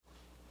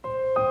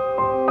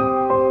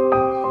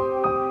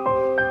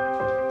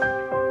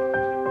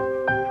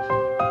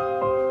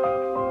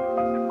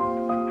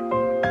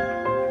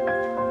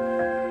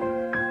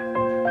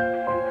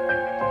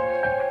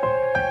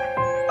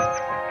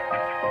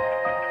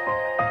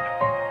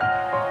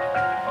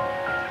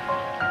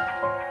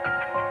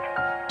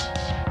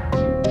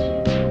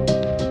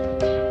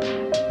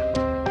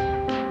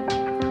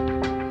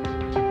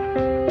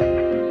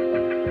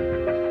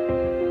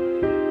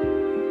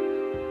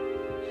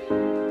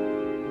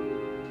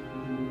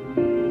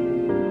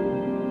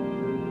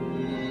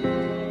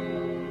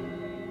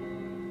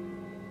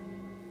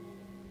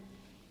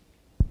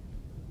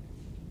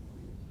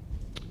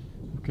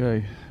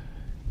Okay.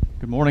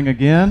 Good morning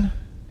again.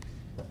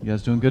 You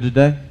guys doing good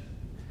today?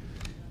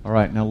 All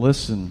right. Now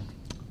listen.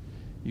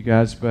 You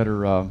guys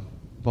better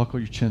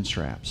buckle your chin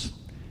straps.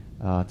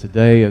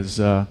 Today is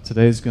going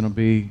to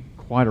be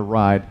quite a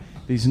ride.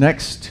 These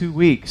next 2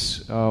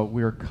 weeks,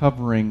 we are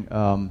covering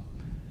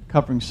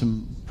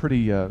some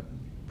pretty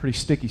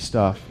sticky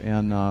stuff,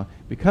 and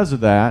because of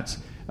that,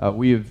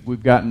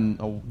 we've gotten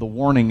the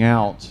warning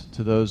out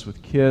to those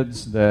with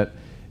kids that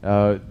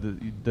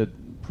the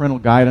parental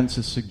guidance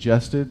is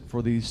suggested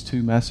for these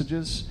two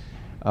messages,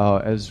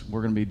 as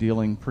we're going to be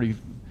dealing pretty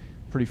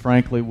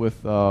frankly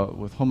with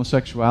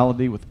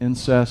homosexuality, with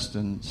incest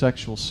and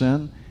sexual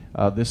sin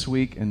this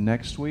week and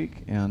next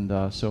week.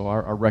 And so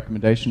our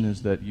recommendation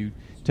is that you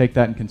take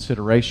that in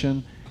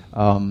consideration.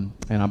 And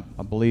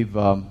I believe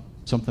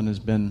something has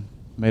been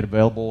made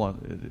available.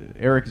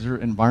 Eric, is there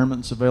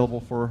environments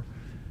available for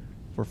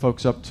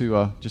folks up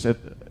to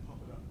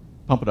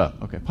Pump It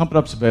Up? Okay, Pump It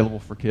Up's available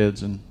for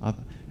kids, and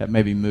that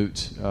may be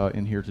moot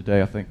in here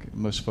today. I think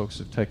most folks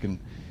have taken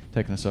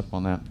us up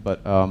on that.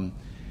 But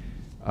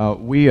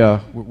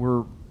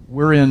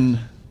we're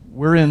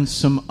in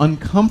some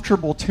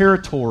uncomfortable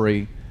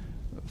territory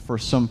for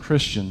some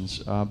Christians,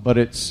 but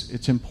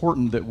it's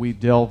important that we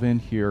delve in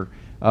here.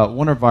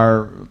 One of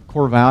our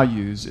core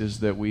values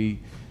is that we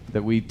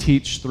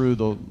teach through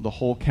the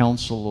whole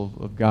counsel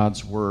of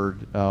God's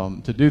Word.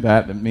 To do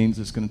that, it means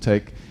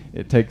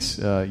it takes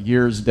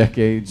years,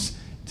 decades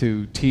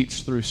to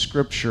teach through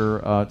Scripture,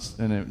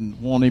 and it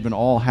won't even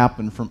all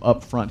happen from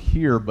up front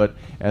here. But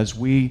as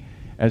we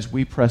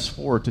press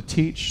forward to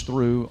teach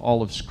through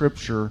all of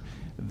Scripture,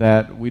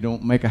 that we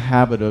don't make a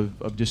habit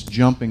of just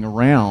jumping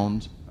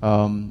around.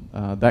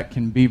 That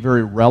can be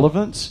very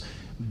relevant,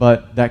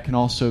 but that can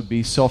also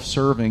be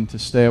self-serving to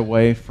stay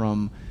away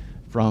from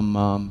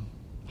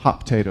hot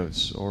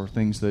potatoes or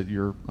things that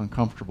you're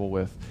uncomfortable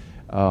with.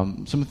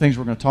 Some of the things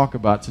we're going to talk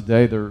about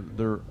today,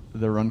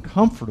 they're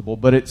uncomfortable,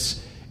 but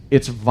it's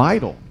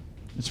vital.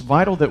 It's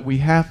vital that we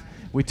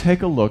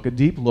take a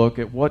deep look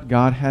at what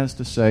God has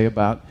to say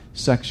about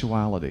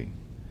sexuality,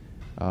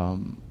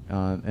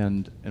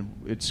 and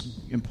it's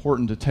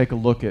important to take a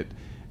look at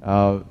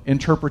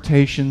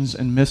interpretations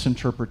and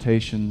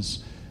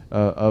misinterpretations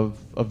of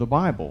the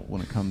Bible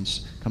when it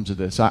comes to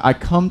this. I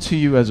come to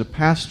you as a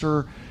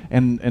pastor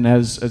and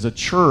as a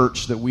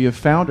church that we have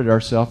founded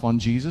ourselves on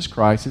Jesus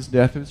Christ, His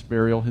death, His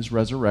burial, His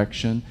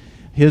resurrection,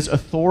 His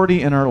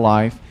authority in our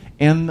life,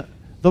 and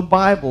the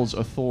Bible's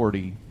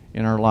authority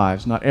in our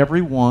lives. Not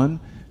everyone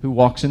who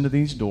walks into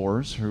these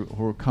doors,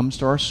 who comes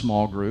to our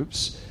small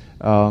groups,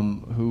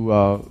 who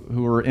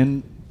are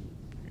on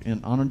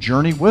a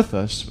journey with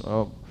us,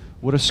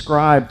 would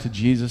ascribe to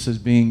Jesus as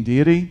being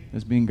deity,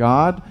 as being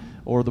God,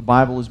 or the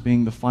Bible as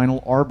being the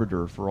final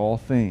arbiter for all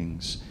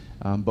things.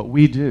 But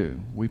we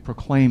do. We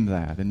proclaim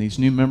that. And these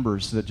new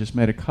members that just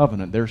made a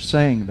covenant, they're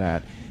saying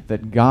that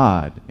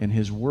God and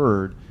His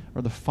Word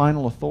are the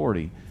final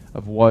authority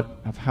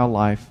of how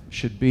life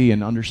should be,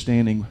 and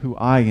understanding who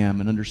I am,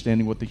 and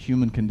understanding what the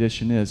human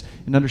condition is,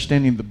 and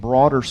understanding the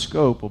broader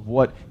scope of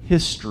what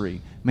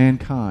history,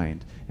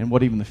 mankind, and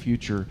what even the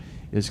future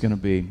is going to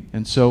be.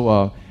 And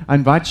so I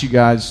invite you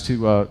guys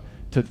to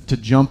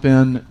jump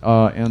in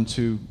and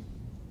to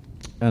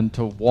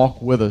walk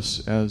with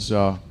us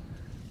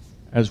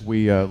as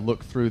we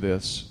look through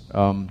this.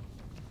 We're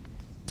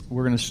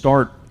going to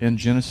start in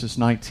Genesis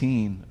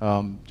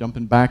 19,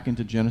 jumping back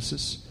into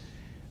Genesis,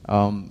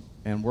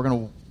 and we're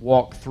going to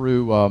walk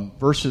through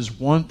verses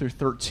 1 through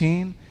 13.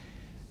 We're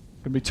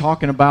going to be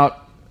talking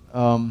about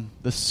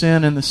the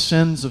sin and the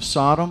sins of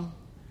Sodom.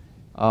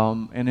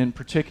 And in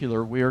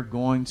particular, we are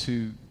going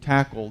to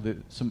tackle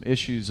some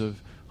issues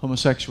of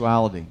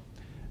homosexuality.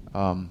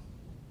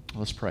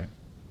 Let's pray.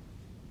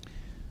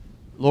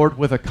 Lord,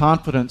 with a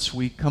confidence,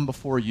 we come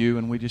before you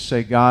and we just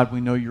say, God,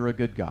 we know you're a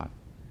good God.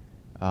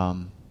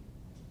 And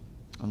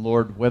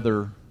Lord,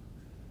 whether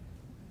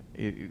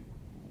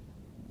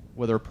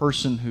a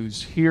person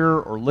who's here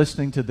or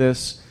listening to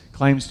this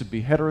claims to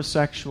be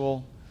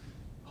heterosexual,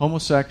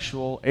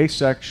 homosexual,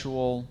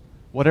 asexual,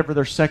 whatever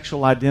their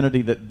sexual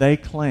identity that they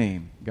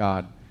claim,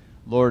 God,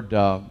 Lord,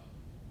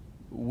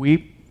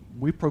 we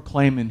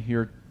proclaim in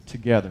here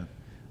together,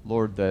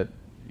 Lord, that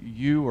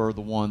you are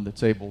the one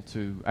that's able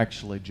to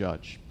actually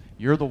judge.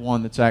 You're the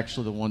one that's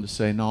actually the one to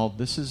say, no,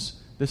 this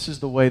is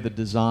the way the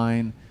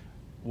design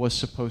was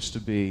supposed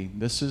to be.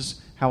 This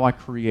is how I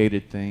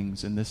created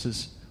things, and this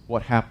is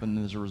what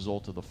happened as a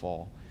result of the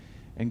fall.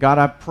 And God,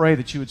 I pray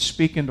that you would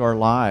speak into our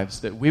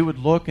lives, that we would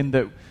look and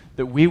that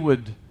we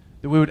would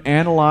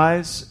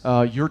analyze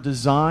your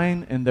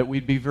design, and that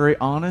we'd be very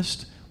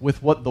honest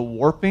with what the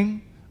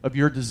warping of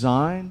your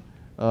design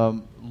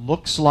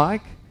looks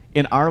like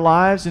in our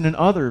lives and in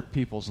other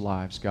people's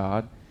lives,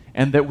 God,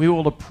 and that we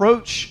will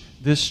approach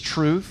this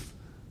truth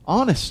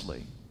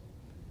honestly,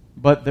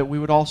 but that we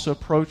would also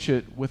approach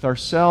it with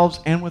ourselves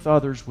and with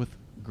others with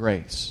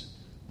grace,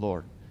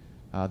 Lord.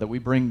 That we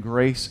bring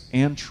grace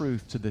and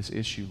truth to this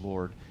issue,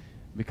 Lord,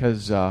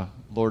 because,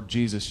 Lord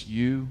Jesus,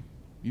 you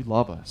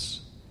love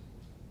us.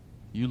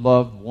 You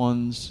love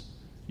ones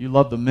You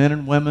love the men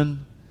and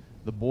women,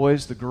 the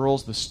boys, the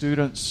girls, the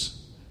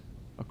students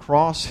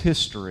across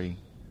history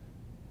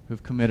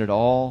who've committed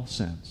all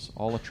sins,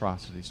 all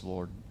atrocities,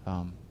 Lord.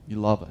 You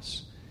love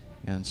us.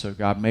 And so,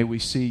 God, may we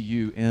see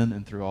you in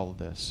and through all of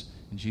this.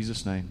 In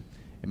Jesus' name,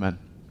 amen.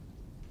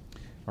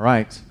 All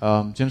right,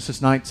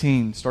 Genesis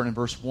 19, starting in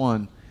verse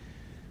 1.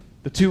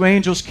 The two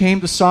angels came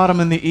to Sodom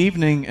in the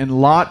evening,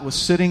 and Lot was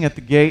sitting at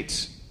the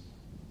gates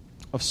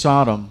of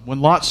Sodom.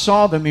 When Lot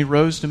saw them, he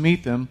rose to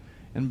meet them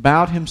and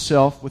bowed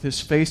himself with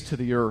his face to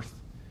the earth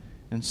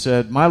and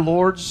said, My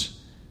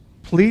lords,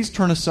 please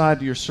turn aside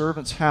to your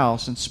servant's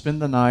house and spend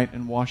the night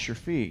and wash your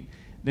feet.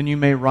 Then you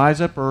may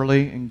rise up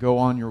early and go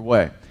on your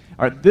way.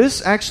 All right,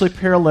 this actually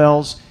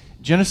parallels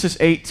Genesis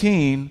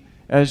 18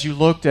 as you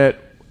looked at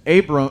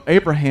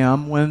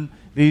Abraham when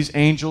these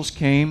angels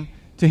came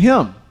to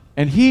him.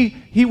 And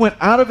he went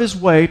out of his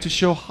way to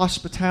show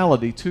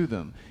hospitality to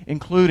them,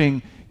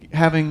 including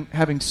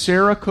having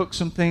Sarah cook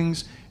some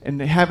things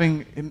and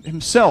having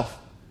himself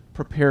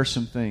prepare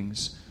some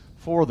things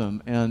for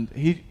them. And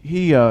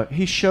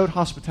he showed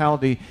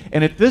hospitality.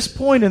 And at this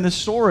point in the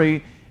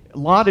story,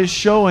 Lot is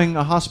showing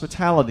a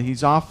hospitality.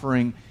 He's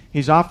offering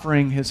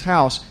his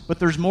house. But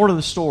there's more to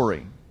the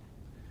story.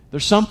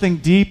 There's something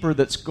deeper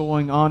that's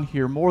going on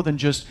here, more than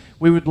just,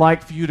 we would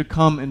like for you to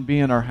come and be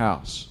in our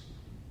house.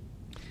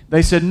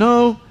 They said,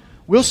 no,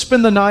 we'll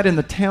spend the night in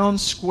the town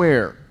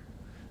square.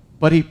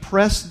 But he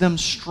pressed them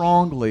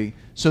strongly,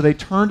 so they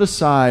turned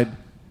aside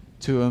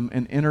to him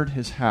and entered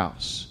his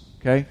house.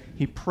 Okay?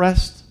 He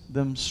pressed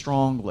them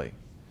strongly.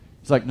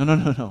 He's like,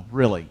 no,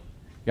 really.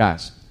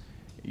 Guys,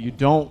 you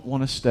don't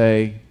want to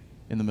stay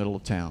in the middle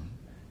of town.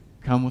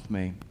 Come with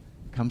me.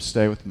 Come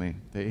stay with me.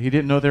 He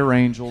didn't know they were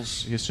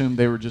angels. He assumed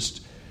they were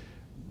just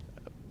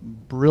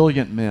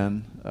brilliant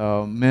men,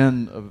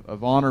 men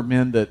of honor,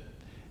 men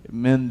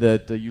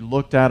that you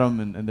looked at them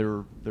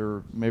and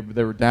maybe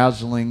they were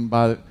dazzling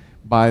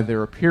by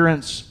their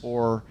appearance,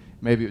 or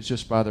maybe it was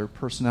just by their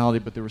personality,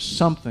 but there was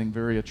something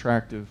very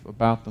attractive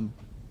about them.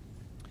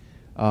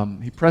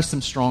 He pressed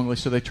them strongly,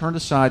 so they turned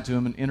aside to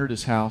him and entered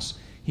his house.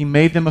 He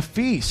made them a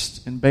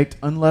feast and baked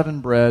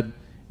unleavened bread,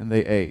 and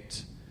they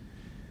ate.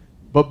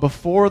 But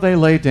before they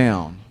lay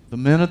down, the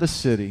men of the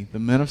city, the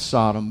men of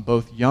Sodom,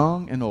 both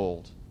young and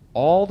old,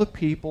 all the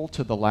people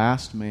to the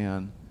last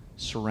man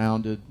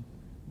surrounded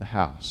the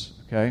house.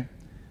 Okay?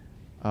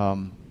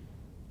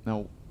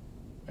 Now,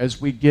 as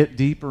we get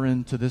deeper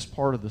into this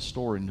part of the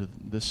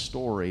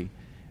story,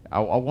 I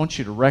want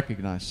you to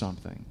recognize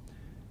something.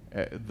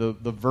 The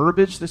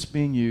verbiage that's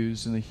being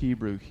used in the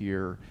Hebrew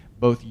here,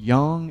 both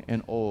young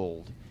and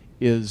old,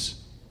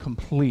 is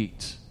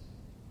complete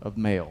of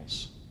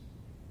males.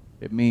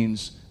 It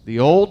means the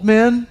old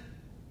men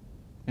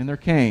and their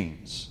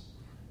canes,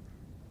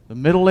 the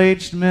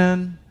middle-aged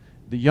men,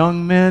 the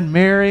young men,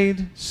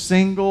 married,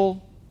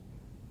 single,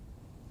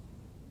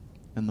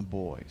 and the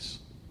boys.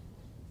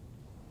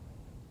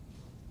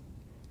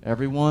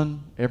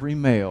 Everyone, every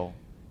male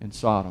in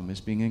Sodom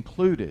is being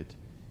included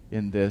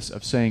in this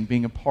of saying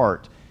being a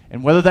part.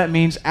 And whether that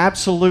means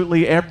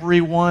absolutely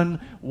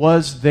everyone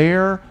was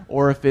there,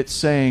 or if it's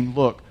saying,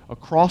 look,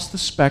 across the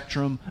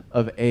spectrum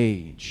of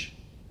age,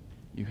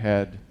 you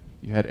had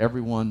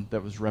everyone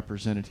that was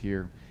represented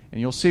here. And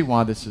you'll see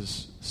why this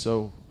is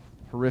so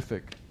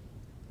horrific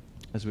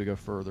as we go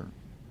further.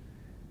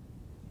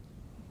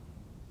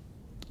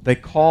 They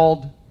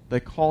called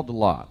to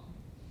Lot.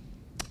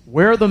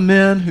 Where are the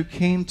men who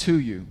came to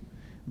you?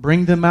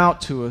 Bring them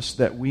out to us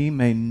that we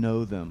may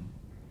know them.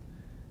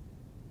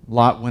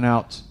 Lot went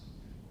out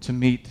to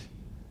meet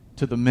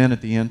to the men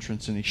at the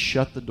entrance, and he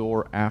shut the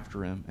door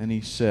after him, and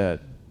he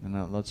said, and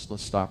now let's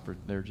stop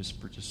there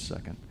for just a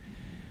second,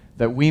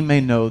 that we may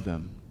know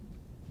them.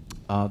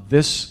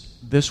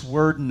 This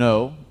word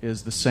know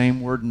is the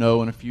same word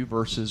know in a few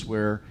verses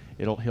where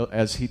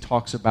as he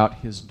talks about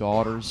his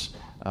daughters,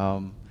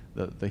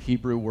 the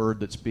Hebrew word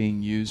that's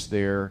being used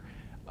there,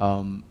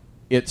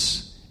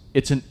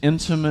 it's an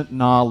intimate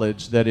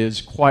knowledge that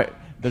is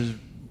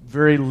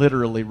very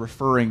literally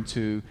referring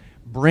to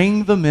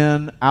bring the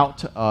men out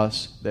to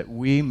us that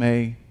we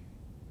may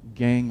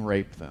gang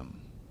rape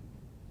them.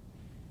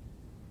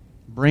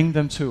 Bring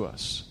them to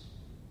us.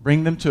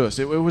 Bring them to us.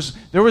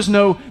 There was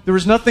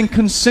nothing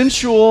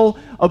consensual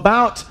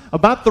about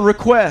the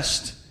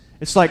request.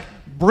 It's like,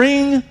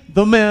 bring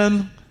the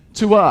men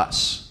to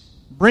us.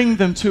 Bring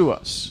them to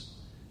us.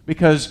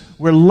 Because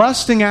we're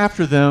lusting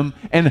after them,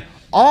 and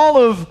all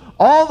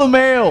the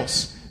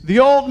males, the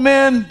old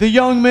men, the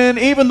young men,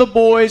 even the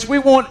boys, we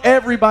want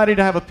everybody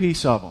to have a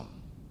piece of them.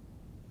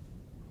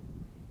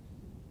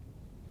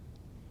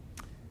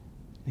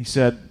 He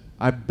said,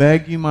 I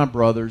beg you, my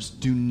brothers,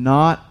 do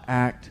not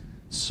act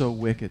so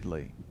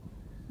wickedly.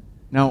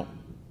 Now,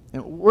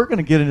 we're going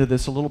to get into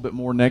this a little bit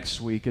more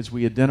next week as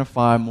we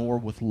identify more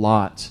with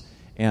Lot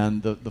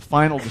and the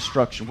final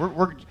destruction.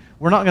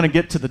 We're not going to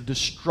get to the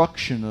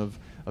destruction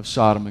of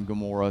Sodom and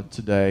Gomorrah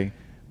today,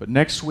 but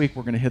next week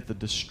we're going to hit the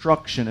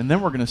destruction, and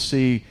then we're going to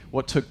see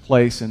what took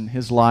place in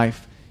his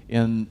life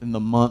in the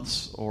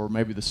months or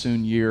maybe the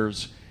soon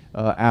years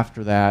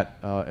after that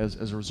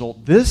as a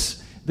result.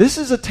 This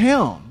is a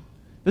town.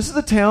 This is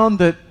the town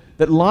that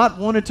Lot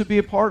wanted to be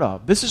a part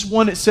of. This is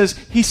one that says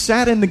he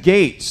sat in the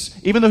gates,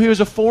 even though he was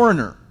a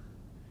foreigner.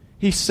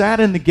 He sat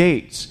in the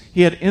gates.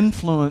 He had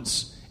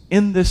influence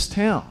in this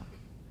town.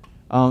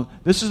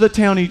 This is the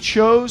town he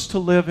chose to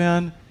live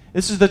in.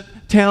 This is the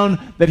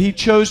town that he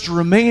chose to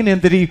remain in,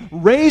 that he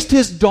raised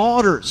his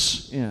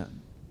daughters in.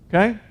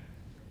 Okay?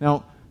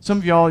 Now, some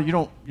of y'all,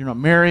 you're not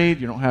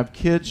married, you don't have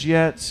kids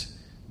yet,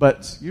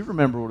 but you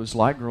remember what it was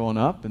like growing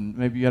up, and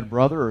maybe you had a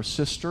brother or a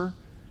sister.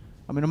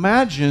 I mean,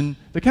 imagine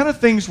the kind of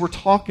things we're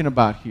talking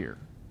about here.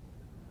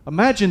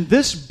 Imagine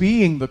this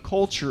being the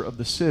culture of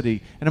the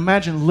city, and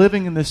imagine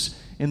living in this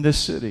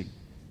city.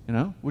 You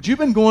know, would you have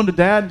been going to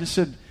Dad and just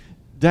said,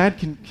 "Dad,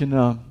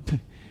 can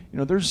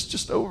there's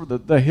just over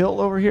the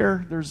hill over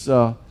here. There's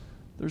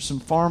some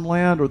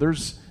farmland, or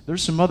there's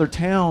some other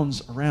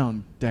towns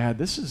around. Dad,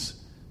 this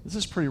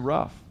is pretty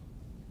rough."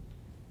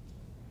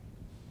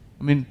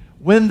 I mean,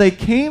 when they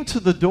came to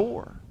the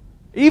door,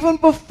 even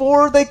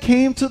before they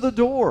came to the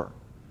door,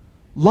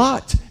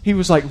 Lot, he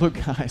was like, "Look,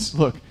 guys,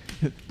 look.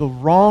 The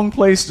wrong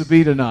place to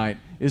be tonight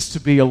is to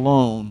be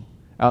alone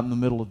out in the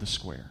middle of the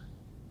square.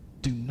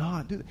 Do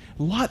not do that."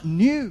 Lot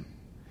knew.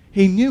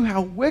 He knew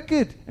how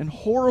wicked and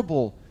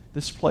horrible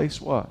this place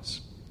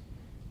was.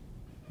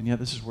 And yet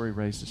this is where he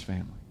raised his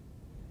family.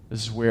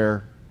 This is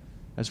where,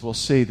 as we'll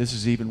see, this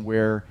is even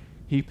where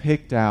he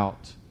picked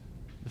out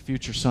the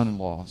future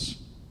son-in-laws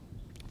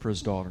for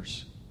his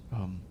daughters.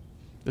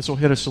 This will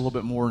hit us a little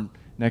bit more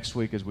next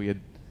week as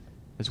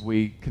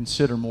we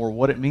consider more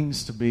what it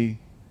means to be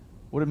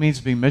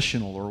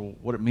missional, or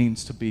what it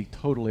means to be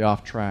totally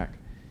off track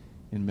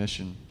in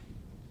mission.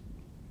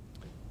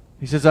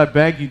 He says, "I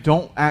beg you,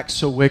 don't act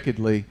so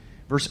wickedly."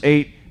 Verse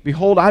 8,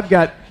 "Behold, I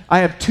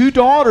have 2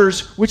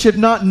 daughters which have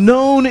not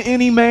known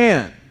any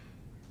man."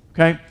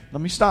 Okay, let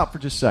me stop for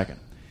just a second.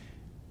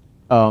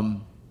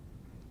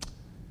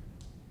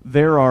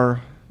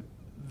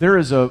 There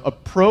is a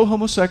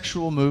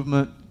pro-homosexual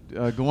movement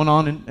going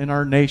on in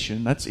our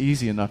nation. That's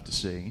easy enough to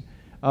see.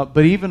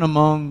 But even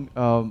among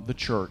the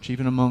church,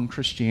 even among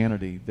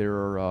Christianity,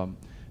 there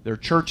are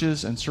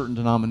churches and certain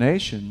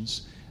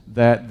denominations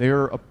that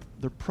they're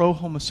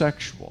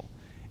pro-homosexual.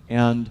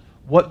 And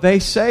what they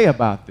say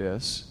about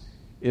this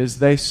is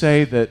they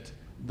say that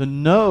the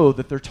 "no"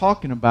 that they're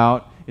talking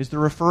about is they're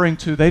referring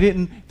to they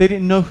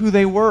didn't know who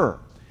they were.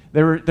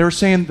 They're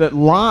saying that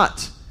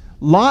Lot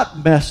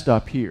messed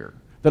up here.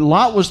 That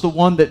Lot was the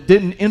one that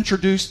didn't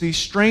introduce these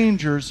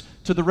strangers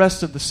to the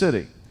rest of the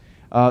city.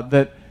 And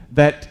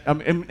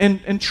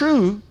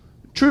true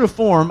to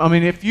form, I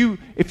mean, if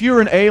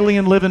you're an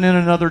alien living in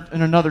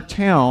another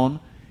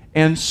town,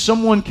 and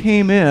someone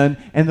came in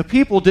and the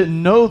people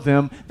didn't know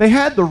them, they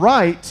had the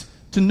right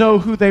to know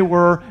who they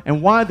were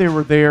and why they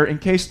were there in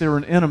case they were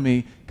an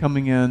enemy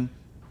coming in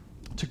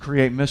to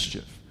create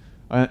mischief.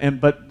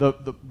 But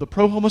the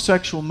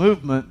pro-homosexual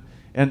movement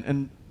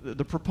and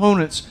the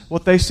proponents,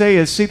 what they say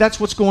is, see, that's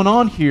what's going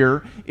on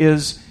here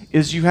is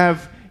you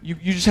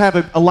just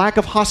have a lack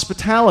of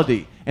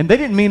hospitality. And they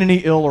didn't mean any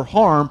ill or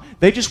harm.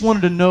 They just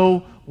wanted to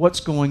know what's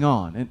going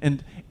on.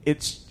 And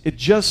it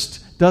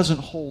just doesn't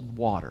hold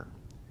water.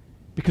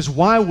 Because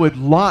why would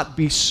Lot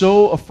be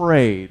so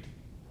afraid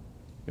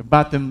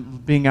about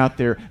them being out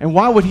there? And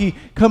why would he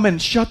come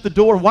and shut the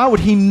door? Why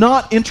would he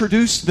not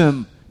introduce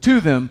them to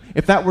them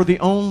if that were the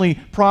only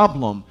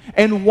problem?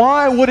 And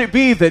why would it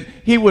be that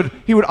he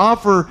would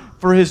offer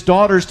for his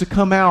daughters to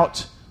come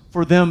out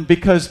for them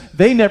because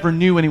they never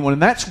knew anyone?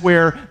 And that's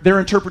where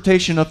their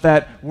interpretation of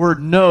that word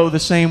 "no," the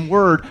same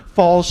word,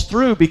 falls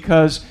through,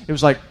 because it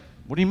was like,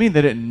 what do you mean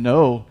they didn't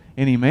know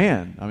any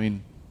man? I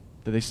mean,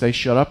 did they stay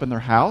shut up in their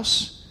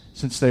house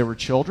since they were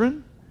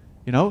children?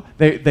 You know,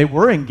 they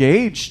were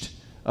engaged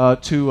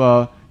to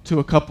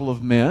a couple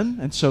of men,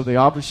 and so they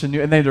obviously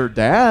knew, and their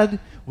dad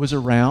was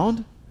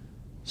around,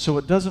 so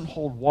it doesn't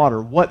hold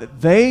water.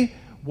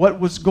 What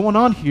was going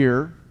on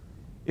here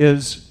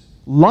is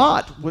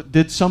Lot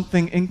did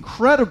something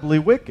incredibly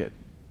wicked.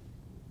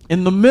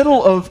 In the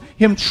middle of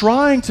him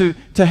trying to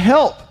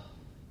help,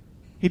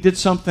 he did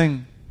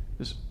something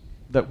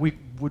that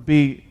would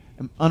be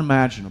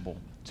unimaginable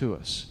to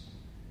us.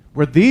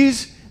 Where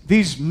these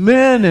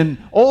men and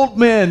old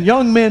men,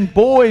 young men,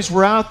 boys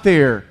were out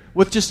there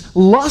with just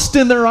lust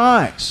in their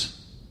eyes,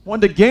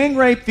 wanted to gang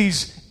rape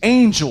these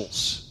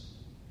angels.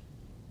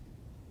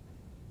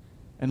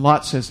 And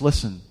Lot says,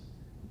 "Listen,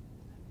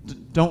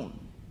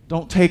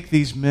 don't take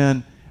these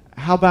men.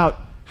 How about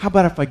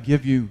if I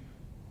give you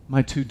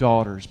my 2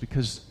 daughters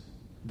because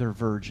they're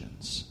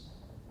virgins?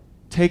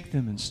 Take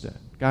them instead."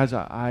 Guys,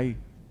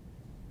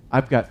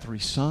 I've got 3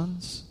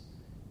 sons,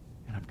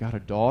 and I've got a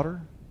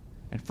daughter.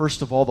 And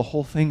first of all, the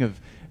whole thing of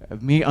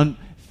me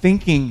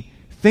thinking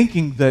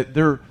that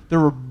there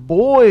were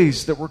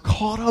boys that were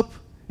caught up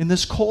in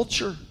this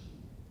culture.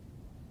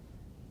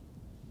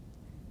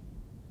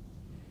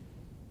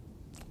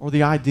 Or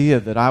the idea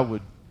that I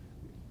would,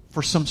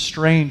 for some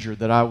stranger,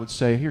 that I would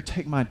say, "Here,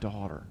 take my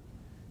daughter.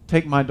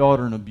 Take my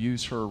daughter and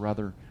abuse her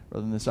rather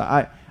than this."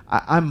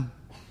 I'm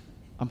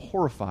I'm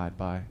horrified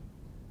by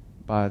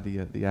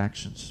the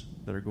actions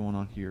that are going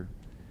on here.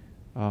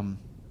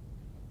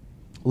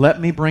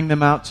 Let me bring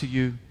them out to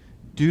you.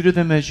 Do to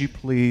them as you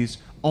please.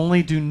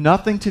 Only do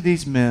nothing to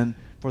these men,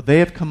 for they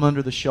have come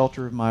under the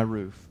shelter of my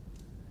roof.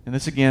 And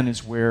this again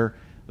is where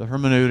the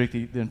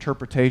hermeneutic, the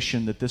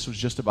interpretation that this was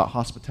just about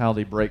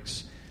hospitality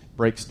breaks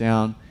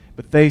down.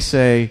 But they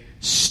say,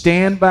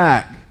 stand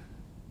back.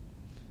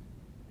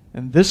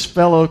 And this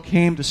fellow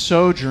came to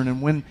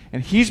sojourn,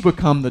 and he's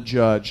become the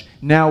judge.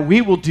 Now we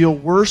will deal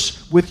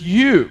worse with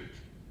you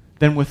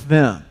than with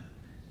them.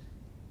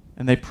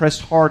 And they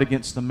pressed hard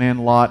against the man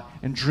Lot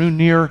and drew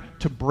near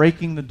to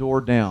breaking the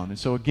door down. And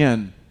so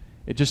again,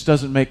 it just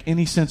doesn't make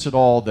any sense at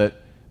all that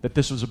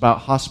this was about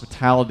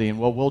hospitality and,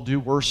 well, we'll do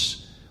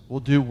worse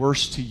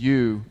to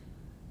you.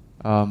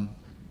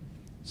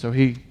 So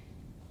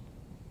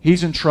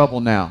he's in trouble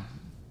now.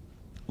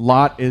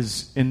 Lot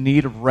is in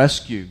need of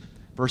rescue.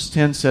 Verse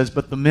 10 says,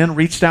 but the men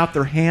reached out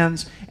their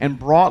hands and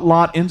brought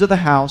Lot into the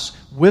house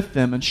with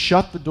them and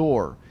shut the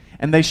door.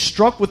 And they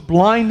struck with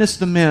blindness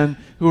the men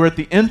who were at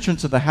the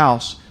entrance of the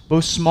house,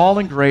 both small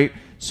and great,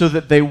 so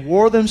that they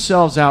wore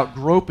themselves out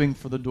groping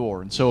for the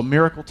door. And so a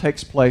miracle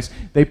takes place.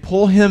 They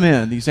pull him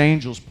in. These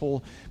angels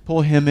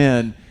pull him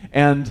in.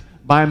 And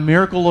by a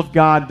miracle of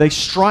God, they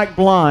strike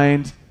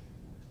blind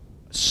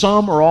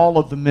some or all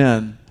of the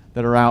men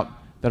that are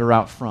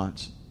out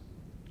front.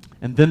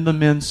 And then the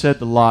men said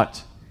to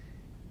Lot,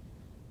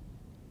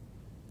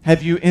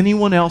 have you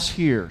anyone else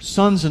here,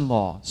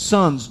 sons-in-law,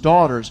 sons,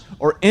 daughters,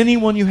 or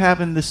anyone you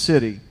have in this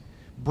city?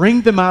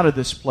 Bring them out of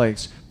this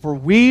place, for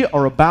we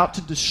are about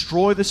to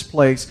destroy this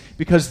place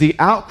because the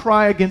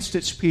outcry against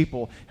its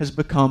people has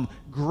become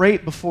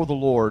great before the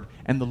Lord,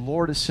 and the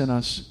Lord has sent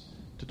us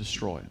to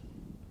destroy it.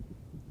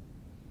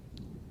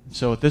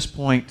 So at this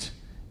point,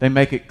 they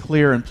make it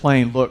clear and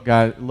plain, look,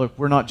 guys, look,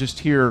 we're not just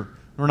here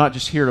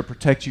to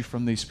protect you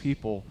from these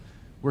people.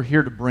 We're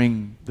here to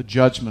bring the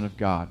judgment of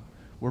God.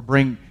 We're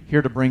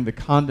here to bring the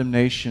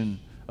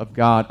condemnation of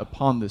God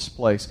upon this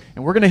place.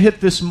 And we're going to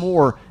hit this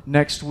more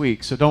next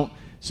week. So don't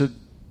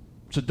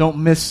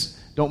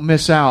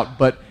miss out.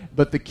 But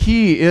the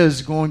key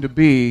is going to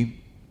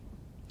be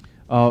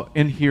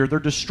in here. They're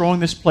destroying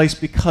this place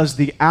because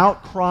the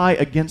outcry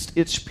against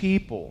its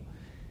people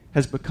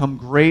has become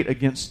great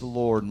against the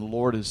Lord, and the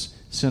Lord has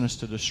sent us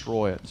to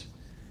destroy it.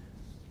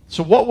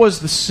 So what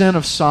was the sin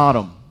of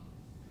Sodom?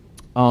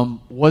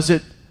 Was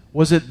it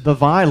the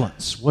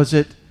violence? Was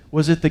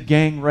it the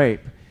gang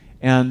rape?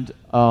 And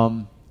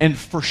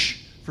for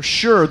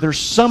sure, there's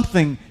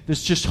something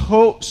that's just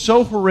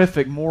so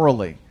horrific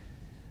morally,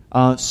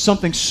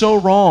 something so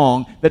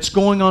wrong that's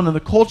going on in the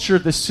culture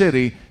of the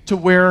city to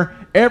where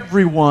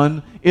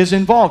everyone is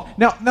involved.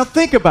 Now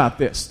think about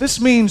this. This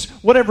means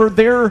whatever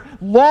their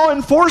law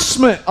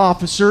enforcement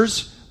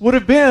officers would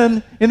have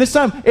been in this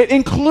time, it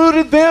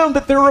included them,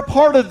 that they're a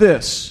part of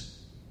this.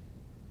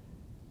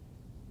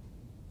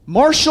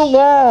 Martial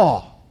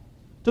law,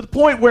 to the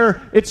point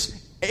where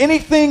it's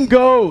anything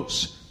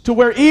goes, to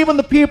where even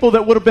the people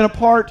that would have been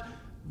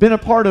a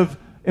part of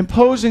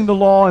imposing the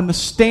law and the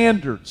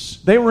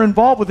standards, they were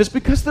involved with this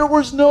because there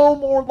was no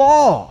more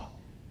law.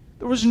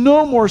 There was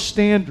no more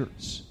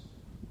standards.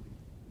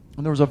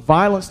 And there was a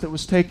violence that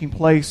was taking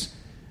place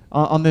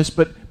on this.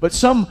 But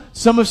some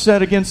have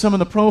said, again, some in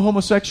the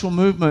pro-homosexual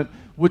movement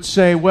would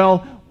say, well,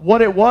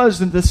 what it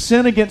was, and the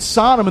sin against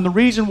Sodom, and the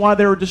reason why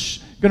they were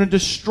going to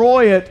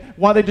destroy it,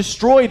 why they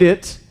destroyed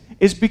it,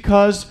 is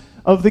because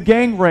of the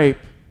gang rape.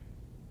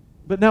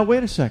 But now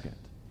wait a second.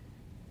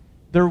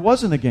 There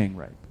wasn't a gang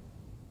rape.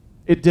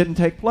 It didn't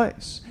take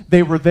place.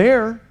 They were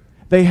there.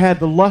 They had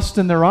the lust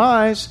in their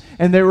eyes,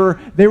 and they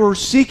were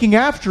seeking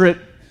after it,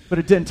 but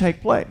it didn't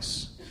take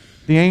place.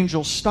 The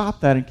angels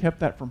stopped that and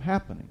kept that from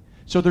happening.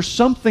 So there's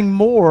something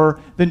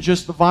more than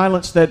just the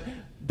violence that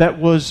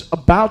was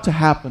about to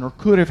happen or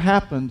could have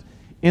happened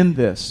in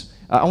this.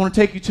 I want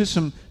to take you to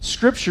some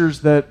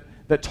scriptures that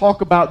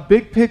talk about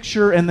big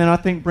picture, and then I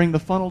think bring the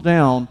funnel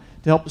down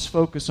to help us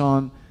focus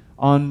on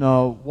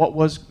what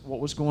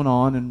was going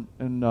on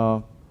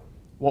and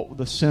what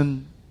the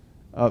sin,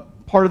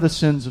 part of the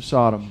sins of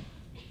Sodom.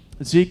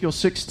 Ezekiel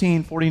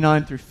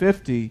 16:49 through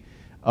 50,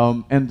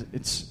 and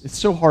it's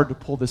so hard to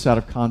pull this out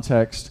of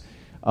context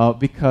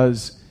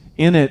because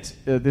in it,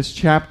 this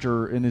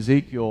chapter in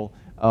Ezekiel,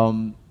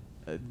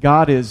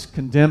 God is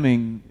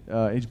condemning,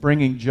 he's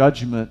bringing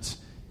judgment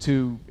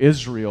to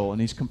Israel,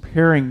 and he's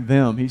comparing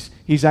them.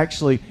 He's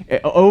actually,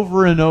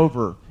 over and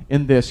over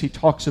in this, he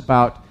talks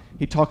about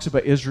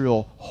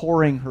Israel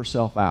whoring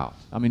herself out.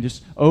 I mean,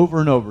 just over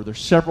and over.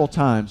 There's several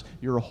times,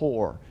 you're a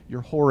whore.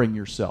 You're whoring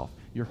yourself.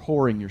 You're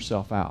whoring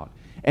yourself out.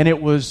 And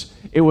it was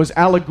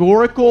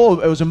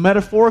allegorical. It was a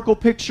metaphorical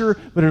picture,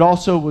 but it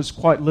also was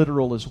quite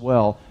literal as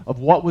well of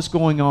what was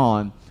going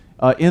on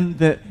in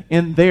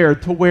there,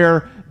 to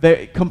where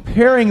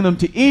comparing them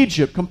to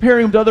Egypt,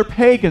 comparing them to other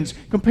pagans,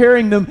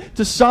 comparing them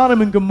to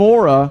Sodom and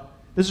Gomorrah.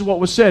 This is what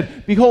was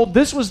said. Behold,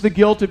 this was the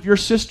guilt of your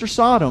sister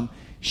Sodom.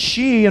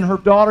 She and her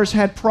daughters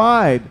had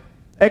pride,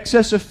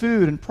 excess of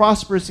food, and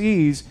prosperous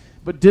ease,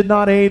 but did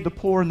not aid the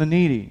poor and the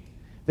needy.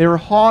 They were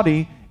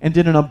haughty and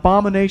did an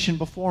abomination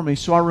before me,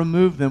 so I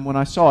removed them when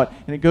I saw it.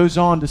 And it goes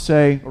on to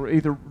say, or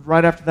either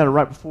right after that or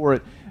right before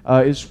it,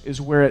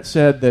 is where it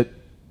said that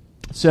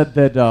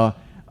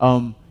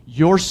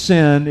your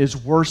sin is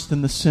worse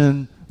than the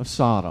sin of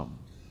Sodom.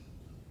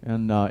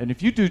 And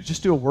if you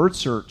just do a word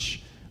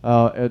search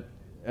at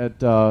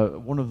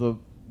one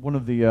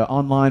of the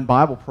online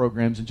Bible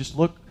programs and just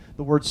look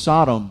the word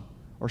Sodom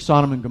or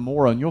Sodom and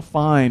Gomorrah, and you'll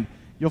find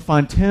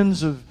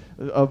tens of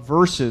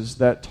verses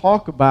that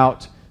talk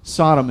about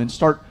Sodom and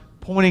start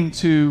pointing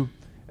to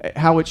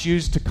how it's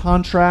used to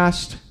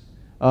contrast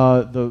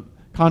a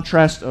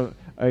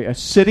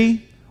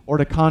city, or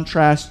to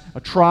contrast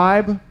a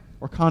tribe,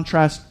 or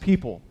contrast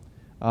people,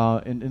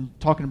 in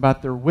talking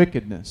about their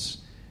wickedness.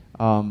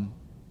 But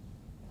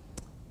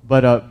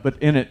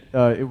in it,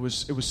 it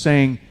was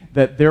saying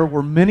that there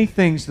were many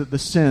things, that the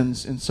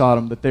sins in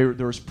Sodom, that there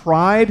was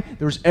pride,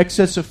 there was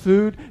excess of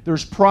food, there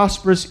was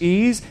prosperous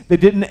ease. They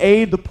didn't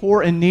aid the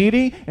poor and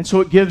needy, and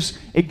so it gives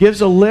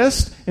a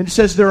list, and it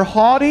says they're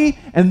haughty,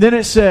 and then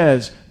it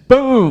says,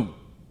 boom,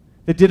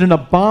 they did an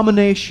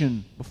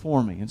abomination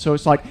before me. And so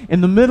it's like,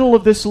 in the middle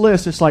of this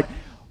list, it's like,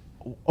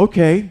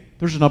 okay,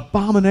 there's an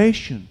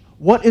abomination.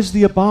 What is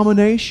the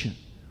abomination?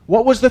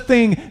 What was the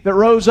thing that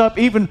rose up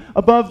even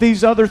above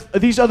these other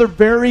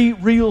very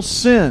real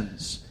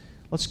sins?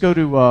 Let's go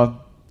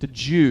to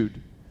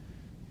Jude,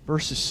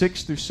 verses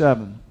 6 through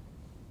 7.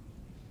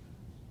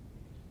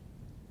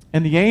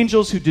 And the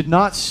angels who did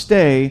not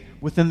stay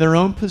within their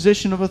own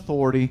position of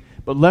authority,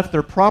 but left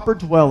their proper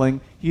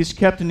dwelling, he has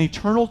kept in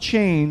eternal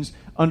chains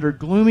under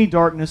gloomy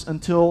darkness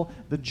until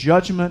the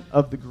judgment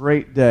of the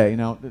great day.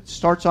 Now, it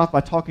starts off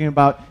by talking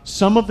about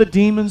some of the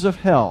demons of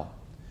hell,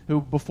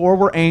 who before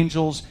were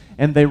angels,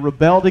 and they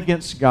rebelled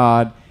against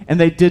God, and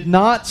they did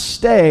not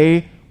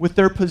stay with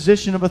their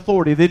position of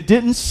authority. They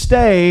didn't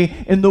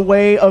stay in the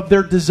way of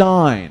their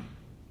design.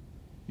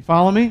 You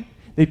follow me?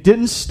 They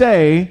didn't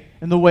stay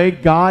in the way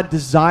God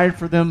desired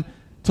for them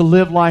to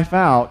live life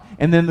out.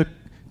 And then the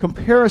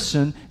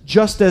comparison,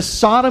 just as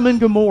Sodom and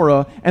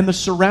Gomorrah and the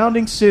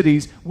surrounding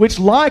cities, which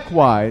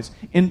likewise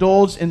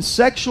indulged in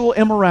sexual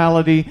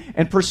immorality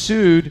and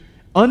pursued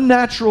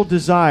unnatural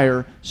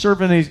desire,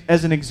 serving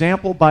as an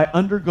example by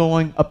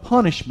undergoing a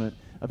punishment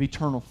of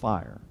eternal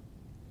fire.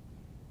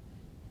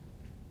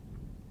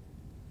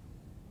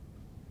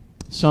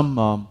 Some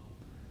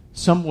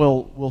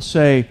will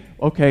say,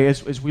 okay,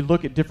 as we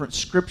look at different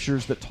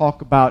scriptures that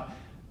talk about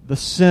the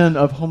sin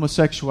of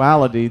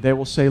homosexuality, they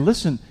will say,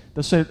 listen,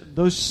 they'll say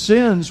those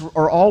sins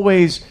are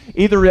always,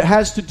 either it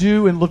has to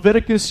do in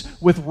Leviticus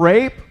with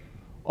rape,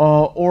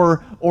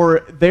 or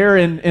there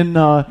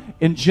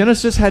in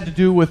Genesis had to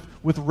do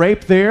with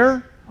rape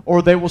there,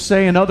 or they will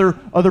say in other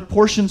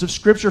portions of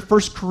Scripture,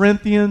 1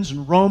 Corinthians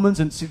and Romans,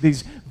 and see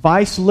these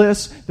vice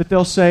lists, that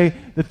they'll say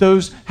that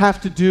those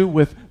have to do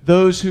with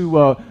those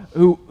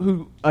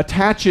who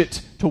attach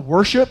it to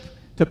worship,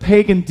 to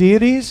pagan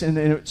deities,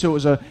 and so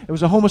it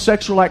was a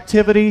homosexual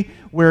activity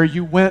where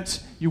you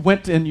went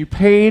and you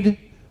paid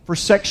for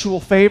sexual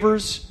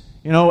favors,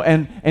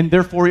 and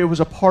therefore it was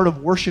a part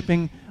of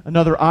worshiping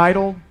another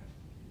idol.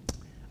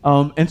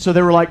 And so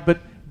they were like,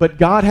 but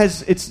God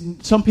has,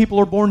 some people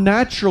are born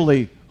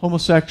naturally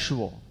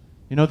homosexual.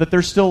 That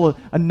there's still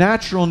a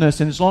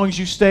naturalness, and as long as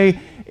you stay,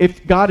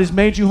 if God has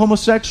made you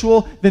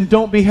homosexual, then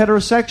don't be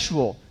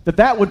heterosexual.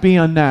 That would be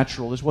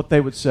unnatural, is what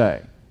they would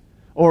say.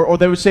 Or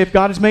they would say, if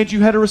God has made you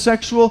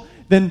heterosexual,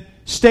 then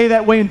stay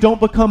that way and don't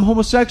become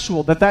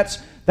homosexual. That's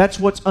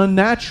what's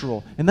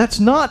unnatural. And that's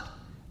not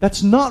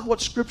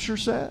what Scripture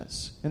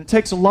says. And it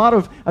takes a lot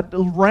of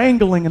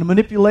wrangling and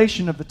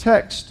manipulation of the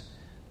text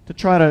to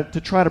try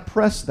to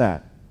press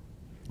that.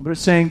 But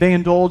it's saying they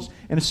indulged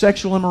in a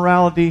sexual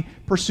immorality,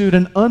 pursued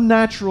an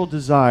unnatural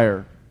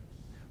desire.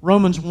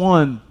 Romans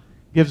 1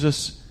 gives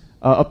us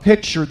a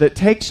picture that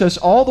takes us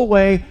all the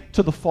way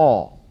to the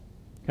fall.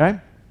 Okay?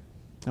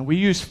 And we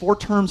use 4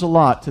 terms a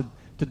lot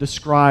to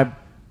describe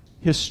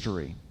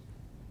history.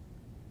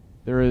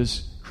 There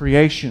is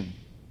creation,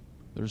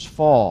 there's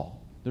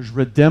fall, there's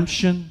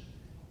redemption,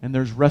 and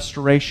there's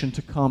restoration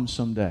to come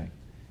someday.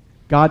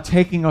 God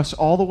taking us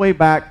all the way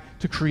back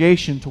to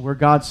creation, to where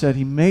God said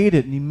He made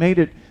it, and He made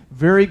it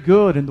very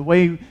good, and the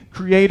way He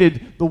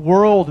created the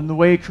world, and the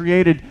way He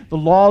created the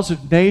laws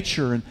of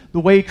nature, and the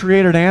way He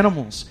created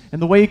animals,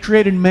 and the way He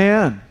created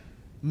man,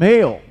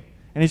 male,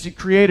 and as He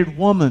created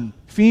woman,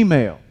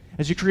 female,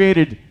 as He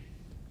created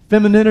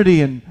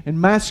femininity and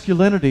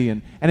masculinity,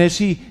 and as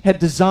He had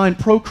designed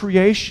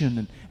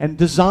procreation and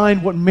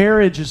designed what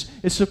marriage is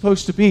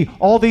supposed to be.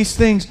 All these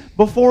things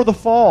before the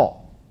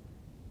fall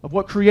of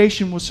what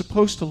creation was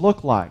supposed to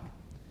look like.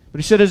 But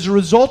He said as a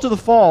result of the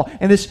fall,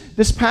 and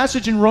this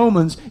passage in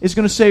Romans is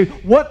going to say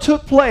what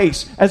took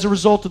place as a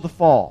result of the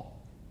fall,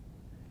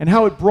 and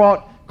how it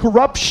brought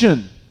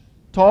corruption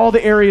to all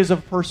the areas of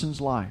a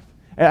person's life,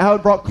 and how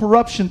it brought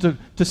corruption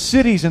to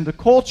cities and to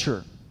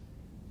culture.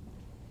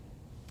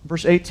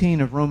 Verse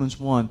 18 of Romans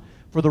 1,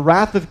 for the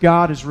wrath of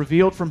God is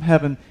revealed from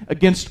heaven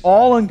against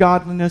all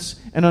ungodliness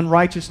and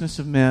unrighteousness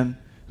of men,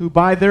 who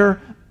by their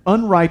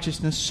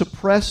unrighteousness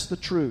suppress the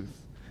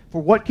truth.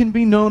 For what can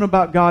be known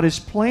about God is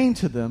plain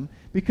to them,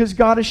 because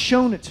God has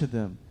shown it to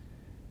them.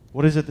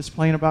 What is it that's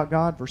plain about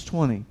God? Verse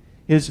 20.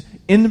 His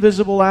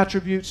invisible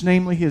attributes,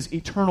 namely His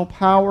eternal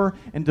power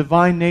and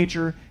divine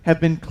nature, have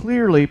been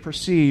clearly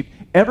perceived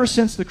ever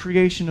since the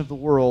creation of the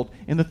world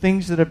in the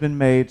things that have been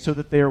made, so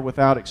that they are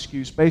without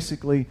excuse.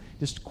 Basically,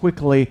 just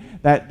quickly,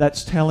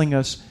 that's telling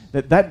us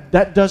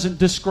that doesn't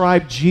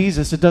describe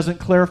Jesus. It doesn't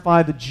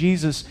clarify the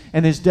Jesus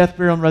and His death,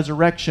 burial, and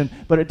resurrection,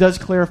 but it does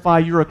clarify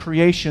you're a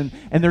creation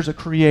and there's a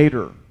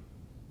creator.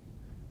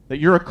 That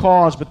you're a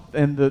cause,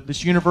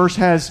 this universe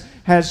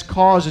has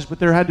causes, but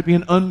there had to be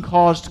an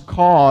uncaused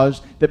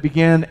cause that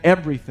began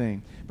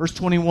everything. Verse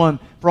 21,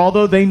 for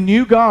although they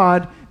knew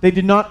God, they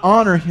did not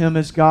honor Him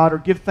as God or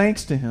give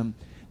thanks to Him.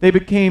 They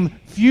became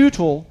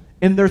futile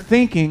in their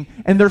thinking,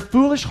 and their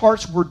foolish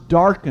hearts were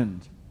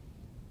darkened.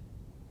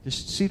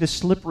 Just see the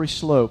slippery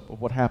slope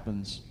of what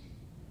happens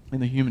in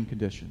the human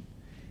condition.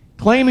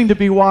 Claiming to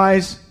be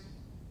wise,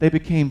 they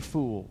became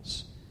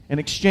fools, and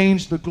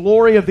exchanged the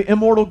glory of the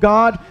immortal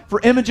God for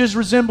images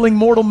resembling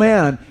mortal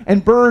man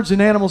and birds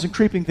and animals and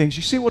creeping things.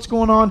 You see what's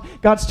going on?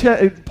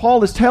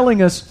 Paul is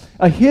telling us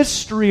a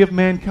history of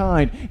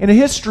mankind and a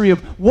history of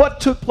what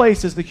took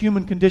place as the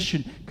human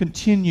condition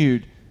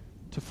continued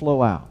to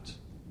flow out.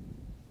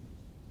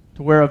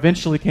 To where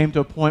eventually came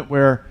to a point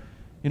where,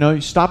 you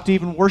stopped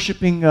even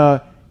worshiping,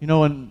 an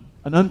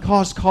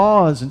uncaused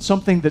cause and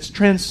something that's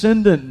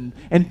transcendent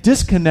and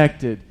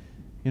disconnected,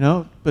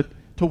 but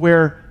to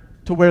where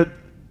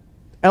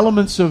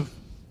elements of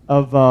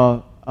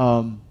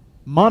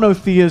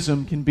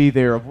monotheism can be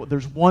there.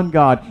 There's one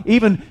God.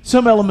 Even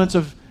some elements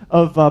of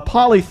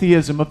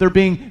polytheism, of there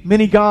being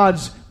many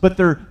gods, but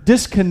they're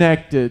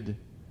disconnected.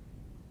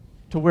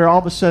 To where all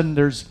of a sudden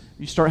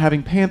you start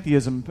having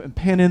pantheism and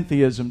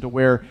panentheism, to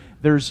where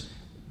there's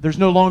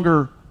no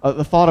longer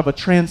the thought of a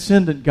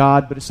transcendent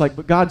God, but it's like,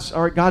 but God's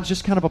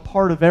just kind of a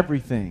part of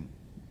everything,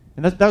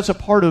 and that's a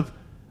part of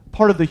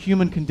the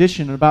human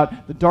condition, and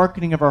about the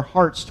darkening of our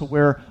hearts, to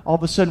where all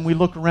of a sudden we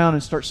look around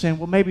and start saying,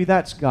 well, maybe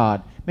that's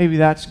God. Maybe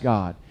that's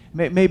God.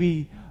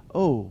 Maybe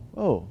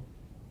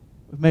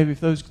if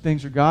those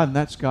things are God, and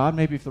that's God.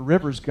 Maybe if the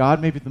river's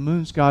God. Maybe if the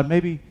moon's God.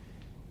 Maybe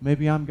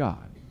I'm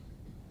God.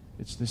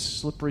 It's this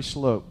slippery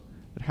slope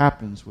that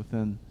happens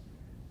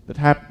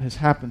has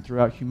happened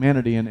throughout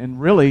humanity. And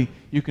really,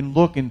 you can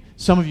look, and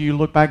some of you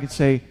look back and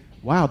say,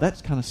 wow,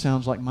 that kind of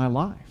sounds like my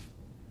life.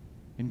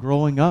 And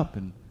growing up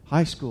and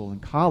high school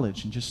and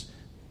college, and just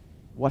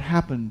what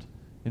happened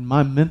in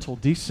my mental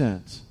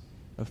descent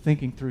of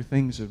thinking through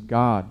things of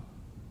God.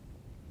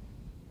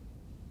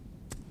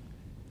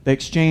 They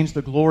exchanged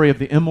the glory of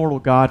the immortal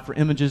God for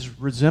images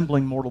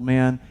resembling mortal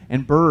man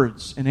and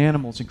birds and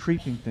animals and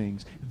creeping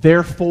things.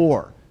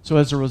 Therefore, so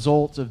as a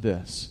result of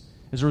this,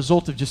 as a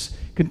result of just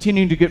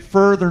continuing to get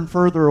further and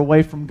further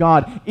away from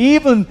God,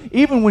 even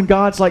when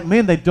God's like,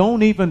 man, they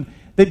don't even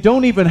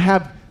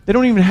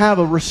have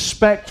a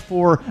respect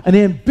for an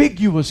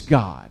ambiguous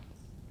God.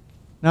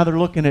 Now they're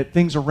looking at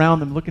things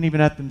around them, looking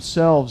even at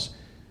themselves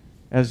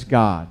as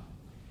God.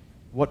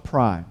 What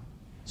pride.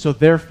 So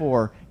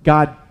therefore,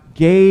 God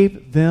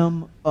gave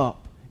them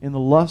up in the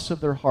lusts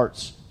of their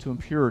hearts to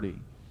impurity.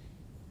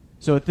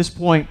 So at this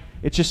point,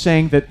 it's just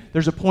saying that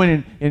there's a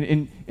point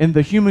in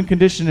the human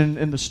condition and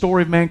in the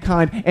story of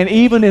mankind, and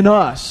even in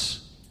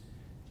us,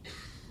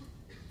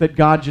 that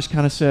God just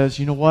kind of says,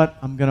 you know what,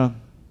 I'm going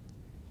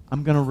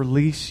to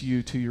release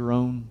you to your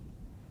own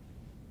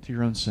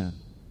sin.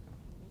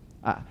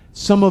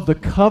 Some of the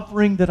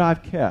covering that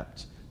I've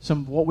kept,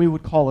 some of what we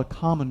would call a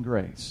common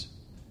grace,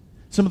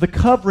 some of the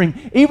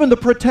covering, even the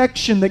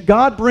protection that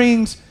God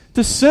brings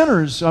to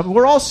sinners.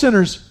 We're all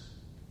sinners.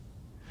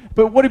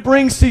 But what He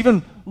brings to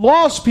even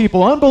lost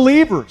people,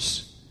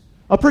 unbelievers,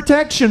 a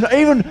protection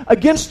even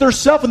against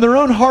theirself and their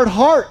own hard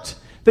heart,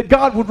 that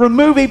God would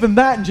remove even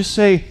that and just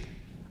say,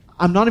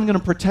 I'm not even going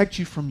to protect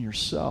you from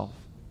yourself.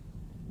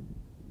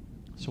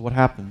 So what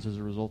happens as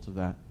a result of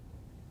that?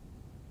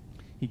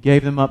 He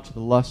gave them up to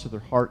the lust of their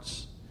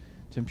hearts,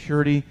 to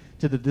impurity,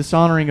 to the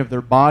dishonoring of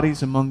their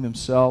bodies among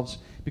themselves,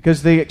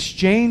 because they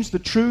exchanged the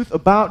truth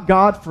about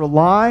God for a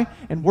lie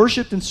and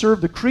worshipped and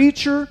served the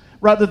creature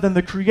rather than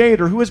the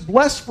Creator, who is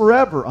blessed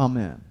forever.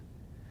 Amen.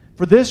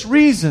 For this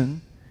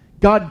reason,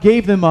 God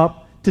gave them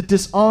up to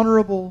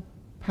dishonorable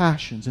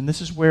passions. And this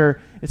is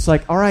where it's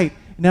like, all right,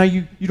 now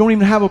you don't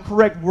even have a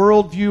correct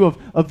worldview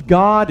of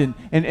God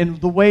and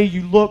the way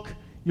you look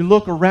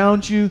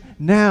around you.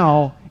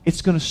 Now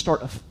it's going to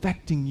start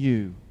affecting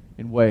you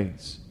in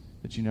ways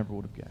that you never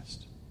would have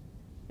guessed.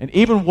 And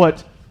even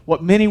what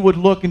many would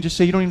look and just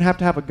say, you don't even have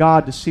to have a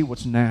God to see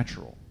what's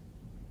natural.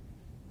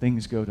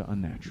 Things go to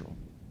unnatural.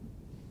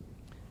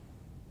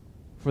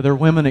 For their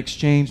women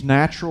exchanged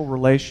natural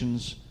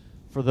relations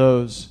for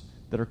those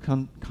that are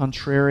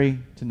contrary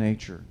to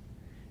nature.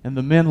 And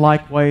the men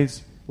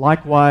likewise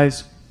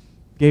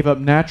gave up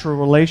natural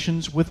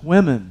relations with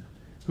women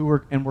who were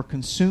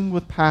consumed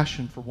with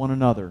passion for one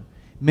another,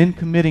 men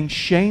committing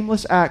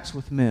shameless acts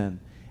with men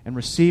and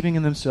receiving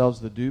in themselves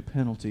the due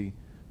penalty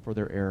for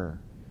their error.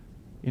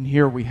 In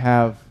here we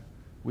have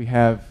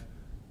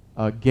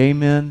gay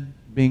men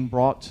being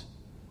brought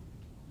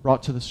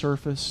to the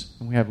surface,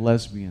 and we have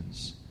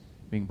lesbians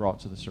being brought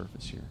to the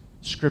surface here.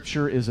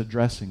 Scripture is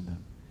addressing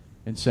them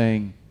and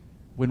saying,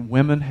 when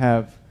women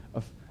have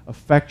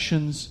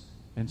affections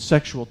and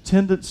sexual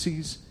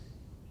tendencies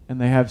and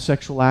they have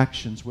sexual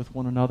actions with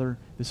one another,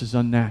 this is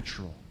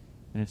unnatural.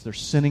 And they're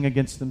sinning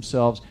against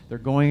themselves. They're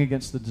going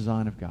against the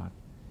design of God.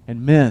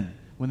 And men,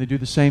 when they do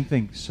the same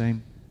thing,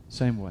 same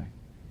way.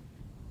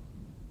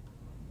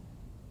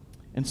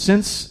 And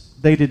since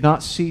they did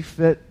not see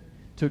fit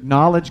to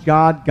acknowledge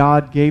God,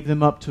 God gave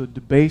them up to a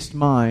debased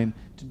mind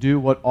to do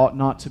what ought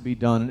not to be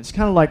done. And it's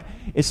kind of like,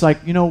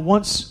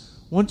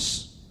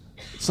 once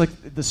it's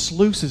like the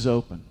sluice is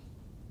open,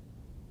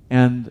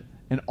 and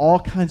all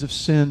kinds of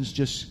sins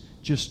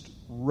just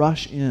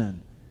rush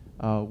in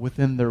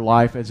within their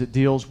life as it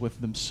deals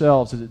with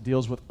themselves, as it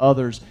deals with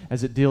others,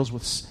 as it deals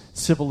with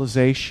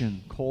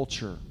civilization,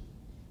 culture.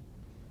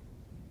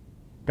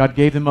 God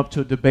gave them up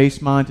to a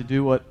debased mind to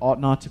do what ought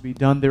not to be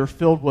done. They were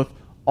filled with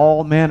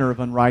all manner of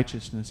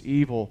unrighteousness,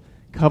 evil,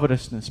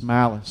 covetousness,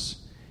 malice.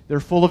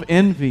 They're full of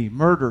envy,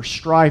 murder,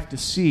 strife,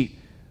 deceit,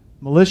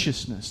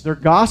 maliciousness. They're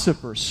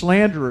gossipers,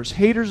 slanderers,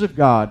 haters of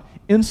God,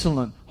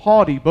 insolent,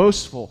 haughty,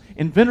 boastful,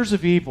 inventors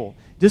of evil,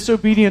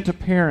 disobedient to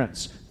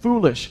parents,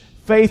 foolish,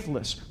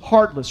 faithless,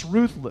 heartless,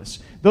 ruthless.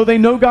 Though they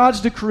know God's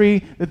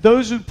decree that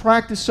those who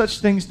practice such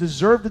things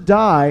deserve to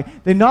die,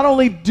 they not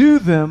only do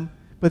them,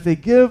 but they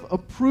give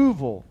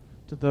approval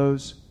to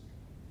those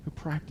who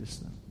practice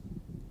them.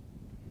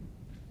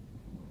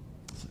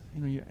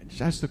 You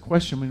just ask the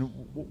question,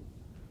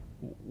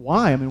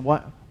 why?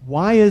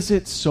 Why is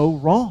it so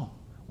wrong?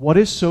 What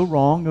is so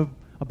wrong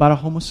about a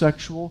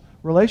homosexual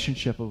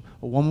relationship? A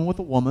woman with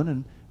a woman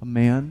and a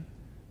man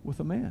with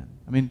a man.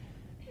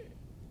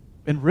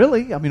 And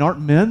really,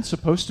 aren't men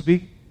supposed to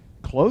be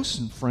close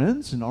and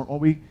friends? And aren't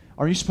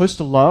you supposed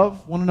to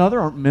love one another?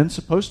 Aren't men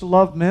supposed to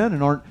love men?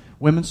 And aren't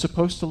women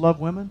supposed to love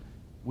women?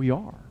 We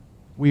are.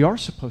 We are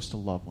supposed to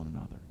love one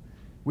another.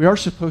 We are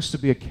supposed to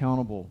be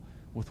accountable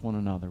with one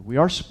another. We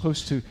are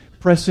supposed to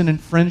press in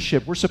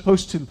friendship. We're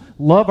supposed to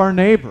love our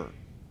neighbor,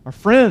 our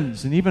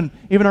friends, and even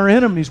our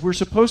enemies. We're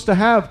supposed to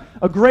have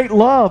a great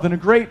love and a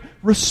great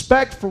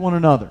respect for one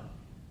another.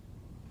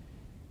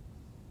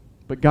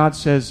 But God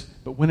says,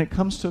 but when it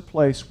comes to a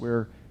place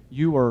where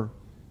you're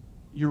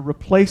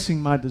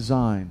replacing my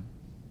design,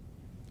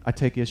 I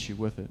take issue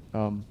with it.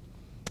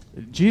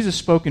 Jesus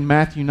spoke in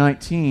Matthew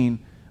 19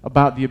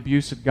 about the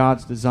abuse of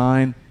God's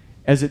design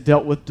as it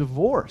dealt with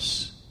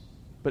divorce.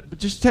 But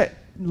just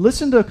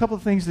listen to a couple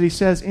of things that he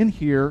says in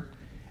here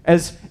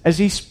as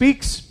he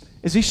speaks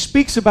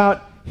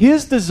about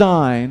his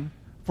design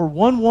for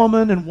one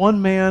woman and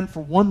one man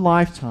for one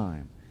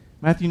lifetime.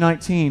 Matthew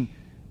 19,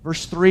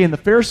 verse 3, and the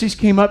Pharisees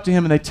came up to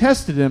him and they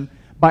tested him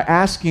by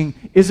asking,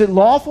 is it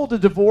lawful to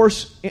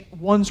divorce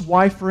one's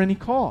wife for any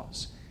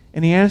cause?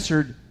 And he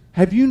answered,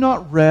 have you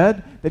not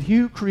read that he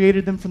who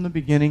created them from the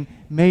beginning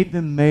made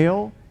them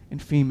male and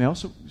female?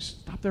 So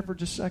stop there for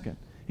just a second.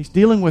 He's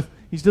dealing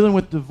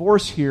with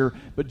divorce here,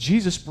 but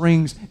Jesus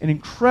brings an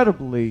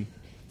incredibly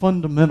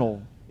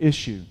fundamental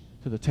issue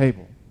to the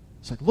table.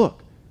 It's like,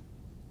 look,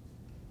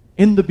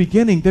 in the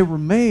beginning they were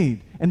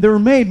made, and they were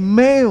made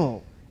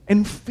male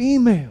and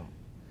female.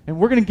 And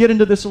we're going to get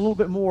into this a little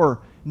bit more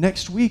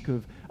next week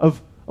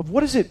of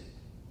what does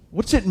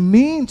it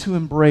mean to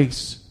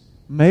embrace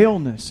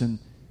maleness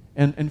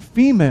and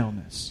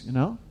femaleness,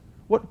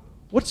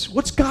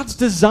 What's God's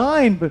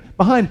design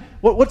behind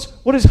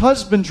what is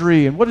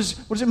husbandry, and what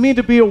does it mean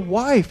to be a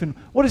wife, and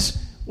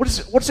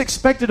what's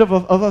expected of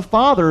a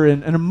father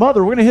and a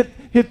mother? We're going to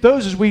hit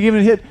those as we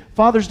even hit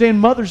Father's Day and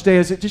Mother's Day,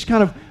 as it just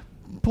kind of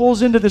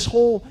pulls into this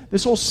whole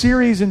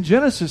series in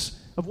Genesis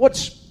of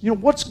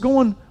what's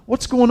going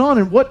on,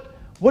 and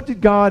what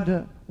did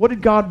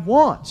God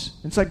want?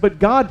 It's like, but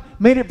God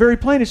made it very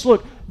plain. It's,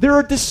 look, there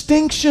are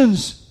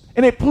distinctions,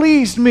 and it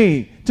pleased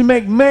me to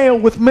make male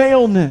with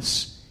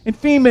maleness and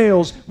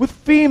females with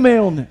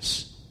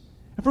femaleness.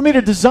 And for me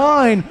to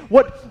design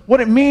what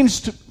it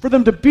means for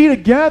them to be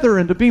together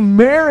and to be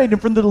married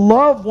and for them to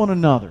love one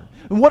another.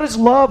 And what does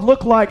love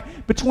look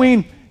like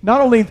between not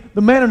only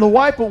the man and the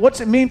wife, but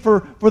what's it mean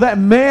for that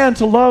man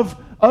to love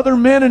other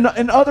men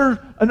and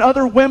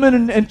other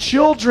women and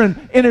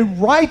children in a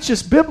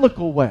righteous,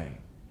 biblical way?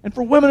 And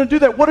for women to do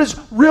that, what does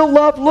real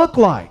love look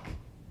like?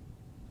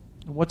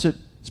 And what's it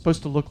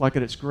supposed to look like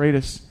at its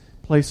greatest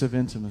place of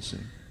intimacy?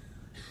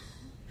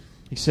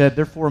 He said,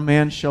 therefore a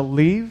man shall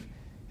leave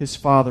his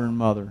father and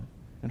mother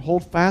and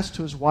hold fast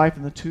to his wife,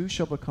 and the two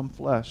shall become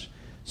flesh.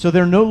 So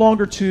they're no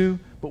longer two,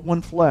 but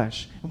one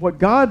flesh. And what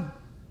God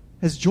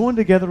has joined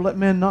together, let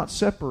man not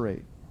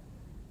separate.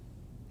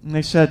 And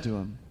they said to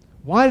him,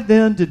 why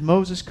then did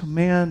Moses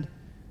command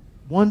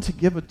one to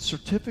give a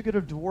certificate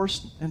of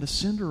divorce and to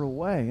send her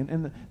away?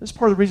 And this is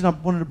part of the reason I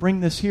wanted to bring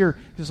this here,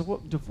 because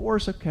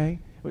divorce, okay,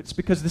 it's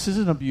because this is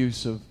an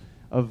abuse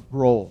of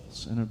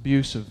roles, an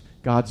abuse of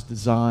God's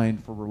design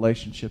for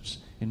relationships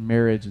in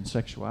marriage and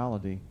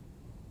sexuality.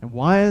 And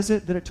why is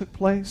it that it took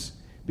place?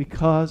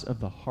 Because of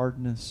the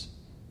hardness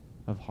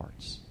of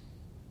hearts.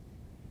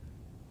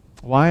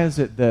 Why is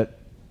it that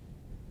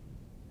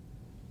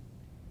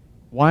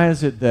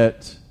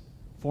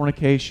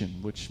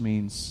fornication, which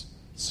means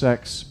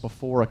sex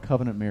before a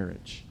covenant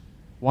marriage,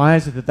 why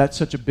is it that that's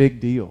such a big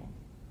deal?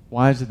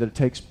 Why is it that it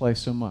takes place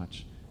so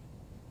much?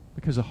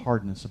 Because of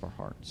hardness of our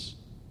hearts.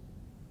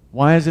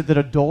 Why is it that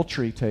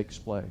adultery takes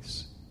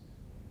place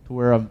to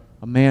where a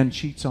man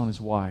cheats on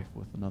his wife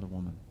with another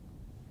woman?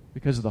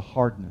 Because of the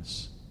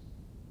hardness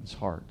of his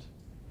heart.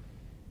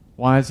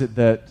 Why is it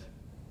that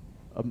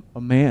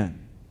a man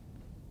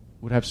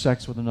would have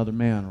sex with another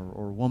man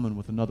or a woman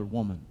with another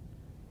woman?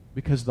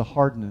 Because of the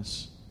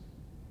hardness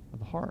of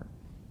the heart.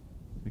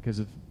 Because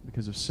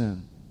of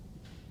sin.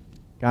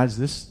 Guys,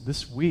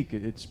 this week,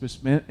 it's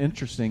just been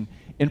interesting.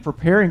 In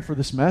preparing for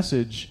this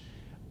message,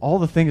 all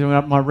the things,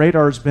 my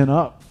radar's been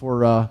up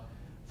for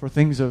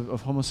things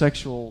of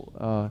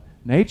homosexual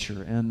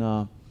nature.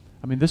 And,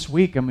 this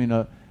week,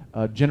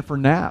 Jennifer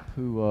Knapp,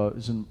 who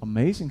is an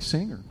amazing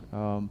singer,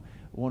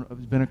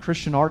 has been a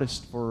Christian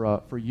artist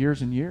for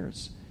years and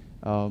years.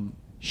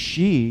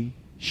 She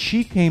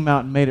came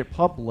out and made it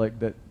public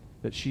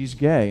that she's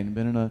gay and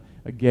been in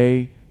a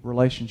gay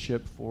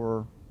relationship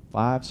for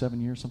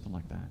 5-7 years, something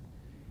like that.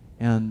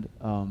 And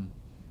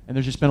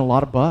there's just been a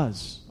lot of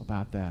buzz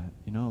about that,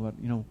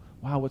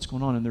 wow, what's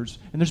going on? And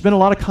there's been a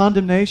lot of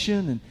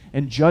condemnation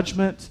and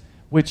judgment,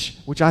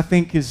 which I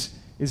think is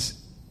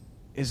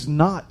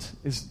not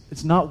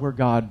where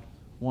God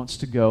wants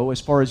to go, as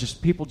far as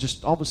just people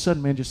just all of a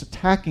sudden, man, just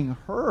attacking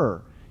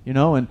her,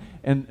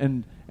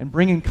 and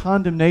bringing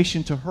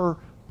condemnation to her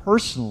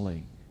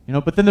personally.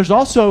 But then there's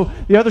also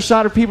the other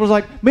side of people is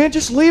like, man,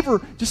 just leave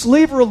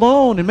her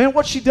alone. And man,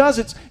 what she does,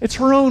 it's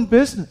her own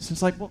business.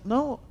 It's like, well,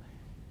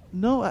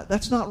 no,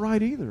 that's not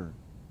right either.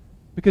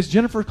 Because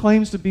Jennifer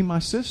claims to be my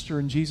sister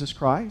in Jesus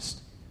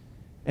Christ.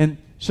 And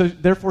so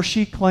therefore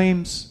she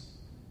claims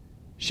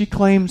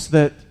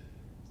that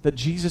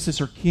Jesus is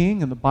her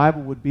king and the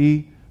Bible would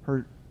be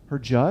her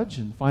judge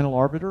and final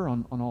arbiter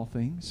on all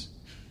things.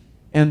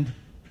 And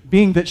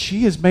being that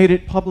she has made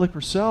it public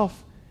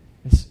herself,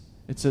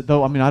 it's as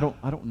though, I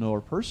don't know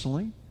her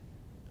personally,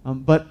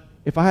 but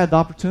if I had the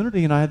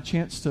opportunity and I had a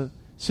chance to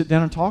sit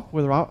down and talk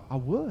with her, I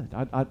would.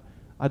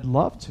 I'd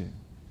love to.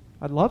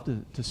 I'd love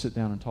to sit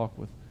down and talk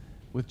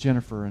with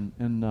Jennifer,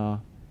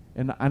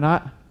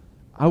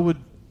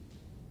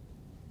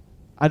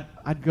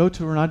 I'd go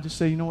to her and I'd just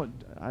say,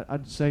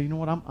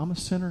 I'm a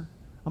sinner.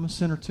 I'm a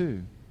sinner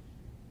too.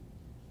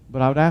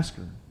 But I would ask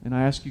her, and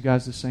I ask you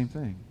guys the same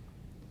thing.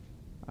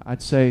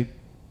 I'd say,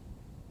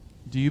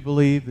 do you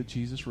believe that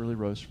Jesus really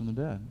rose from the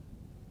dead?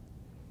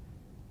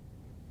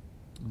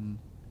 And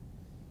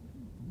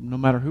no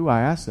matter who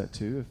I ask that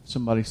to, if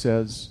somebody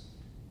says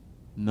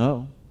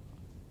no,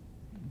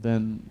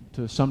 then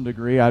to some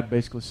degree I'd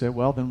basically say,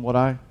 well, then what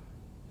I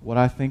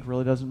think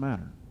really doesn't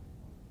matter.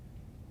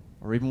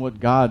 Or even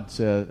what God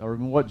said, or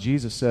even what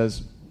Jesus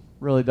says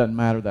really doesn't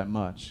matter that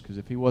much. Because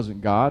if he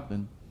wasn't God,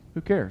 then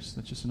who cares?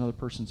 That's just another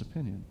person's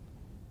opinion.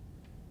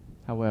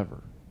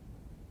 However,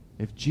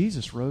 if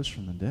Jesus rose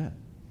from the dead,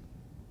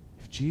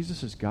 if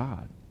Jesus is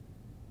God,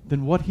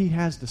 then what he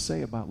has to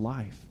say about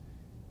life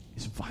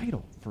is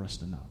vital for us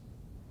to know.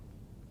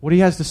 What he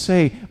has to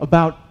say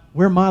about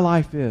where my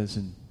life is,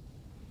 and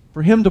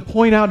for him to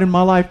point out in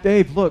my life,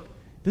 Dave, look,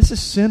 this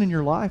is sin in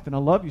your life, and I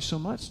love you so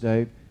much,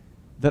 Dave,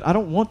 that I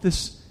don't want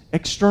this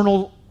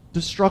external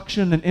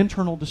destruction and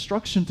internal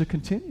destruction to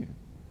continue.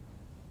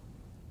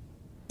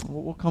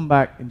 We'll come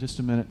back in just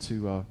a minute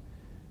to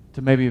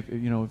maybe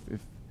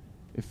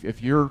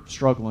if you're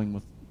struggling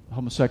with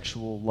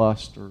homosexual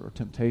lust or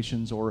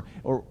temptations, or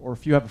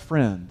if you have a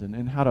friend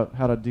and how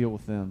to deal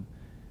with them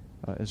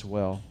as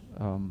well.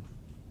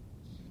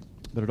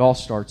 But it all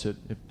starts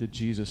at did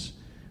Jesus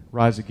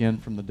rise again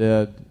from the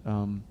dead?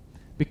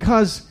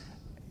 Because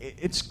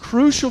it's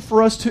crucial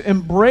for us to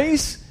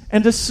embrace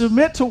and to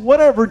submit to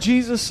whatever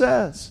Jesus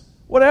says.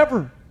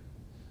 Whatever.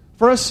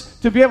 For us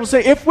to be able to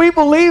say, if we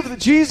believe that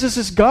Jesus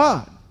is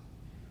God,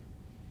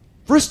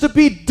 for us to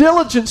be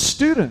diligent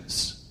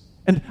students.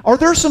 And are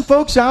there some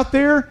folks out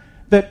there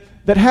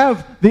that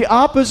have the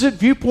opposite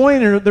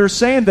viewpoint, and they're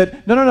saying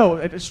that, no,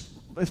 as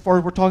far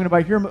as we're talking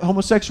about here,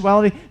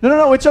 homosexuality,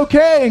 no, it's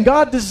okay, and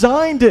God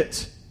designed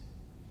it.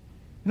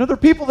 There are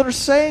people that are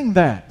saying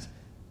that.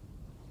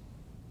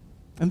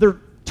 And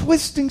they're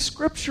twisting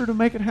Scripture to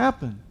make it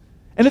happen.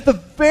 And at the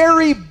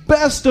very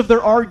best of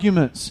their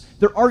arguments,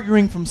 they're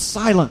arguing from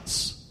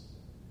silence,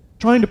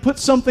 trying to put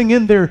something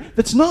in there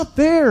that's not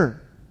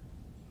there.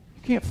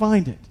 You can't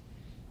find it.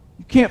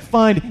 You can't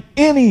find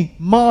any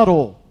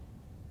model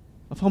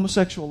of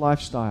homosexual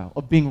lifestyle,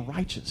 of being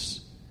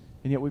righteous.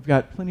 And yet we've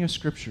got plenty of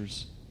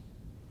scriptures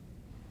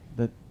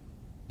that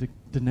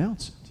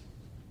denounce it.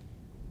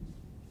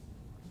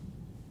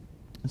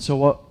 And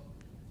so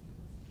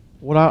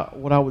what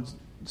I would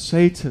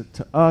say to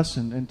us,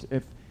 and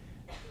if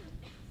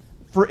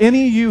for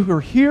any of you who are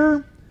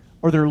here,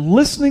 or they're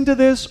listening to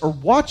this, or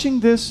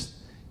watching this,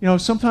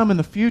 sometime in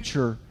the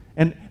future,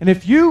 and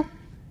if you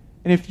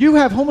And if you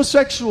have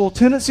homosexual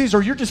tendencies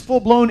or you're just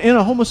full-blown in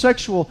a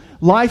homosexual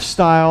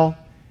lifestyle,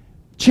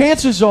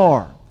 chances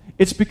are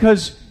it's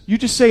because you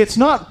just say, it's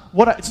not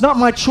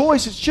my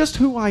choice, it's just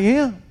who I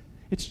am.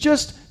 It's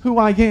just who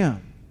I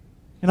am.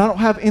 And I don't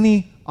have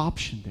any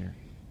option there.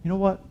 You know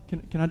what?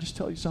 Can I just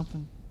tell you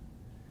something?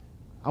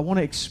 I want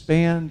to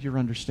expand your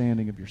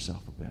understanding of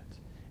yourself a bit.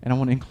 And I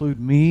want to include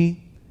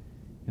me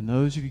and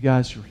those of you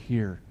guys who are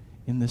here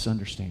in this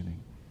understanding.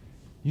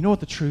 You know what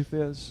the truth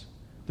is?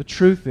 The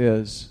truth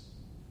is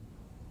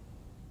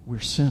we're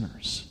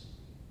sinners.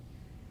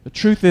 The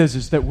truth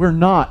is that we're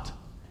not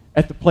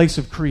at the place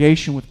of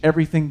creation with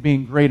everything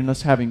being great and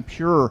us having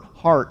pure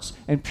hearts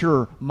and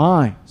pure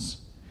minds.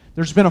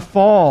 There's been a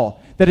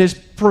fall that has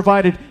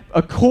provided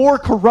a core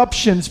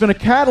corruption. It's been a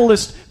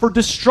catalyst for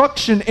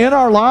destruction in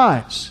our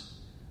lives.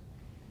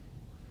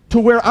 To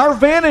where our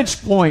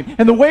vantage point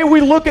and the way we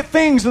look at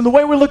things and the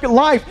way we look at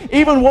life,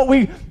 even what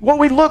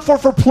we look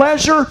for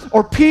pleasure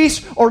or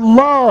peace or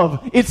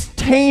love, it's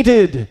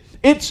tainted.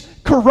 It's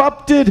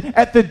corrupted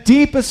at the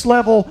deepest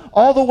level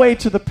all the way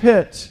to the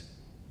pit.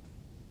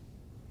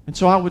 And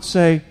so I would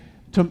say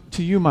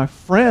to you, my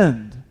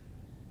friend,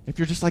 if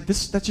you're just like,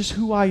 that's just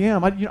who I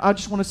am. I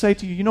just want to say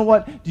to you, you know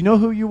what? Do you know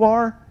who you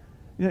are?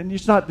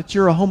 It's not that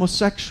you're a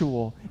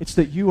homosexual. It's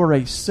that you are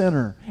a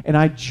sinner. And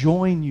I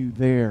join you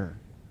there.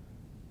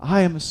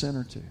 I am a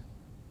sinner too.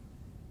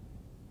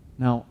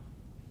 Now,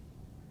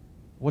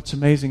 what's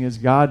amazing is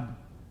God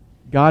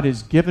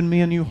has given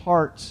me a new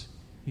heart.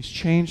 He's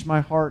changed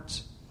my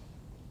heart.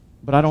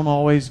 But I don't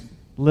always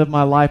live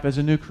my life as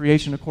a new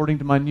creation according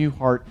to my new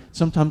heart.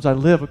 Sometimes I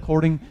live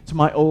according to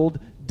my old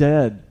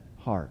dead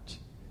heart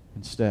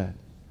instead.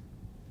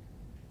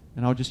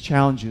 And I'll just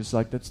challenge you. It's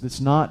like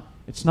it's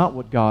not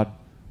what God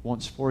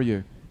wants for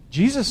you.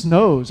 Jesus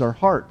knows our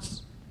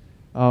hearts.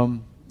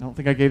 I don't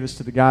think I gave this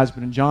to the guys,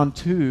 but in John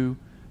 2,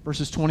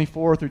 verses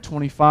 24 through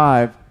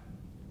 25,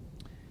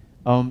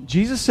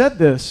 Jesus said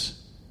this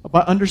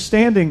about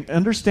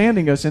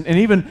understanding us, and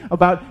even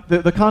about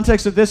the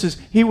context of this is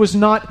he was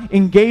not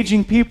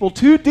engaging people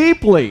too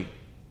deeply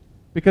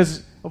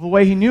because of the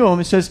way he knew them.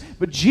 It says,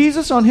 but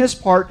Jesus on his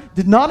part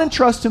did not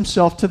entrust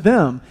himself to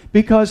them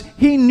because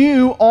he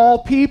knew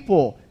all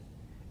people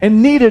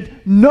and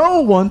needed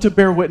no one to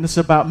bear witness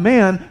about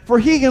man, for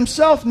he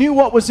himself knew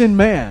what was in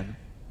man.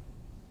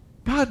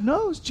 God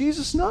knows.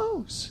 Jesus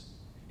knows.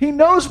 He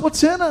knows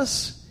what's in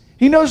us.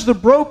 He knows the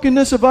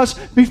brokenness of us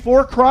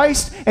before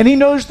Christ, and He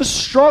knows the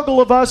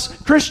struggle of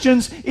us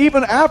Christians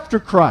even after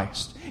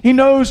Christ. He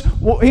knows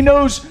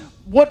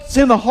what's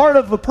in the heart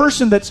of a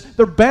person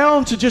they're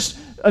bound to just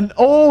an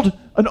old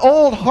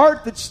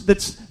heart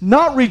that's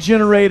not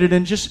regenerated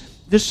and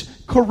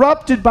just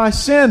corrupted by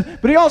sin.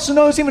 But He also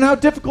knows even how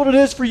difficult it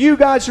is for you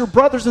guys who are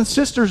brothers and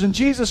sisters in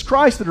Jesus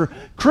Christ that are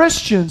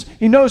Christians.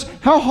 He knows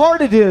how hard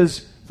it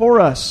is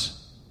for us.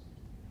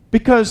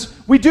 Because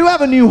we do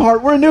have a new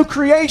heart. We're a new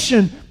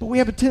creation. But we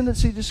have a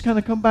tendency to just kind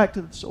of come back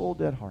to this old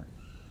dead heart.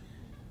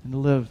 And to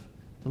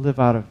live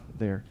out of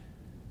there.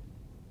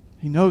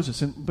 He knows us.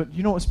 But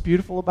you know what's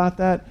beautiful about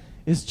that?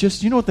 Is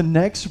just, you know what the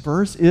next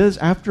verse is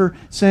after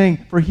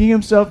saying, for He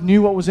Himself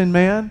knew what was in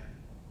man?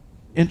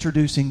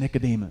 Introducing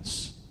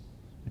Nicodemus.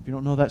 If you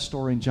don't know that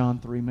story in John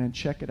 3, man,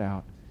 check it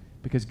out.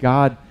 Because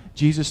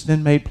Jesus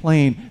then made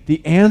plain,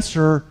 the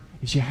answer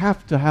is you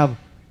have to have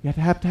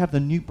the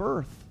new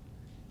birth.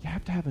 You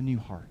have to have a new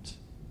heart.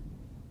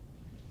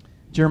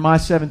 Jeremiah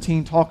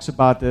 17 talks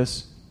about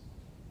this.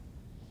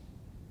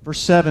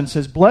 Verse 7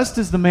 says, blessed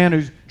is the man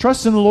who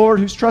trusts in the Lord,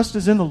 whose trust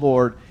is in the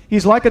Lord.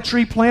 He's like a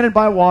tree planted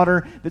by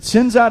water that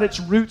sends out its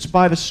roots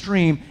by the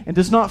stream and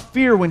does not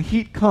fear when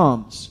heat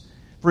comes.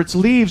 For its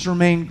leaves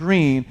remain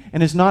green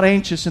and is not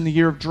anxious in the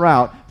year of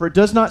drought, for it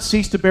does not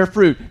cease to bear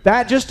fruit.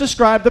 That just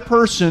described the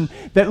person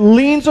that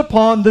leans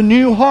upon the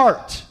new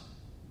heart.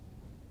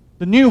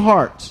 The new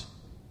heart.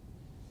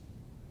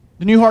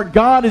 The new heart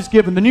God has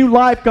given. The new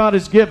life God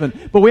has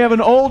given. But we have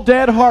an old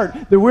dead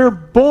heart that we're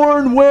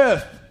born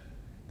with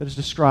that is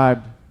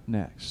described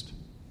next.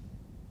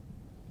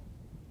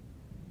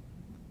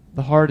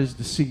 The heart is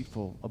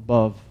deceitful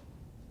above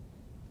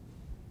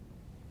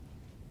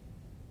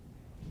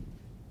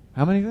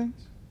how many things?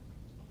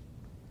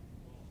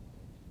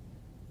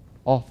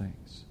 All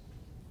things.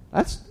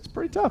 That's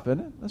pretty tough, isn't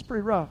it? That's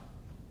pretty rough.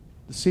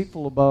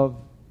 Deceitful above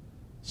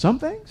some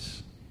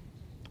things?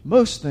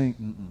 Most things.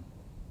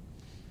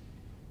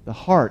 The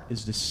heart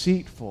is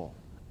deceitful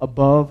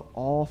above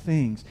all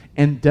things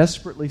and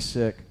desperately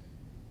sick.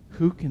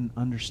 Who can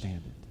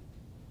understand it?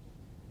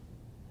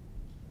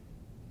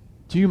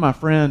 To you, my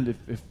friend,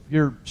 if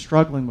you're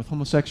struggling with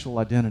homosexual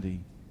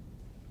identity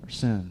or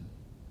sin,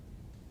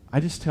 I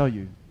just tell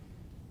you,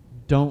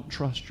 don't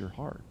trust your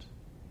heart.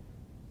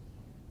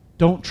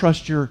 Don't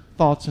trust your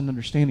thoughts and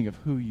understanding of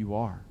who you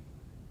are.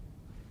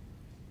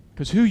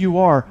 Because who you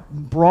are,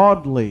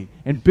 broadly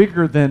and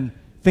bigger than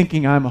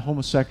thinking I'm a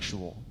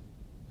homosexual,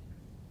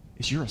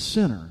 is you're a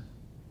sinner.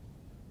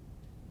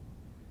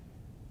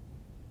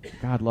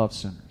 God loves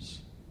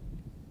sinners.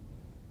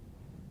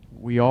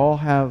 We all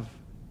have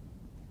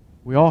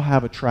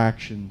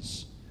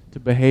attractions to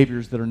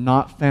behaviors that are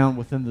not found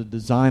within the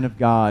design of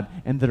God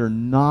and that are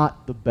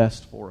not the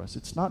best for us.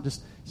 It's not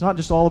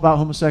just all about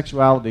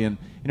homosexuality. And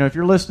if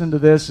you're listening to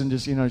this and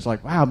just it's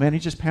like, wow, man,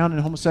 he's just pounding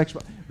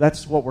homosexuality.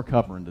 That's what we're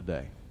covering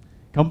today.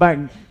 Come back.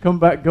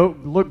 Go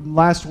look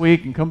last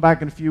week and come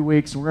back in a few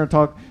weeks, and we're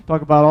going to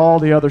talk about all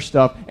the other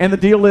stuff. And the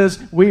deal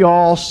is, we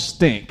all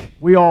stink.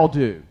 We all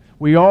do.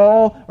 We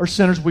all are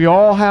sinners. We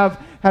all have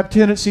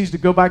tendencies to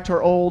go back to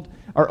our old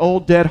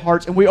dead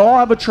hearts, and we all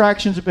have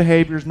attractions and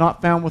behaviors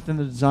not found within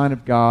the design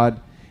of God.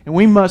 And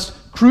we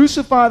must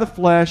crucify the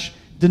flesh,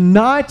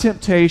 deny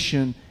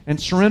temptation,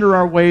 and surrender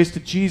our ways to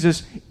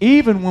Jesus,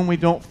 even when we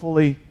don't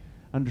fully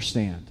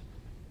understand.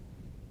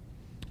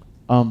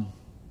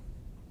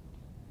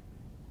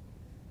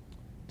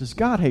 Does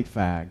God hate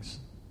fags?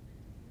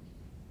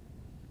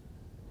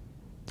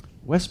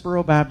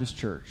 Westboro Baptist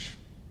Church.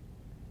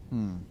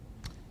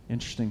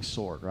 Interesting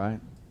sort,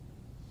 right?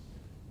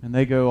 And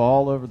they go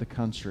all over the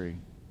country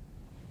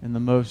in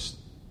the most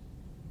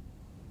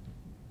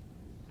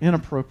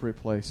inappropriate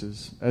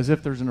places, as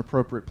if there's an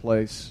appropriate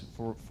place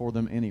for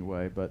them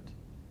anyway.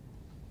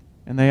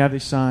 And they have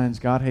these signs,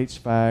 God hates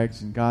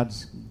fags, and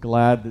God's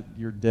glad that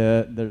you're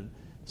dead, the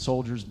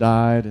soldiers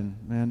died, and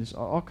man, just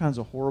all kinds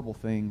of horrible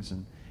things.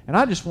 And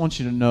I just want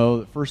you to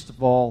know that, first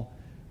of all,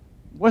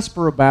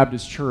 Westboro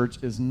Baptist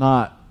Church is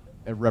not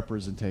a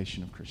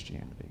representation of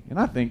Christianity. And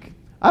I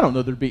don't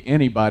know there'd be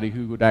anybody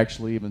who would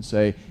actually even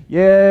say,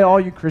 yeah, all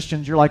you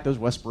Christians, you're like those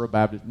Westboro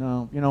Baptists.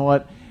 No, you know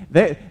what?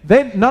 They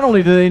not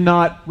only do they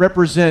not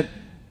represent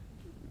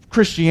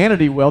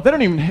Christianity well, they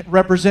don't even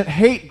represent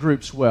hate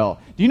groups well.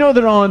 Do you know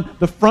that on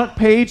the front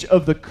page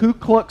of the Ku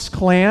Klux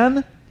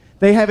Klan,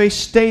 they have a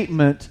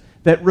statement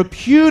that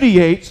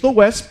repudiates the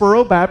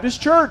Westboro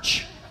Baptist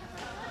Church?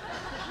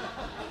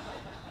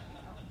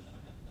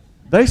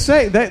 They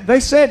say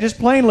it just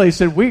plainly. They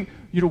said, we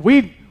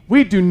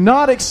do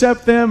not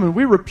accept them, and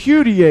we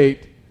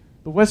repudiate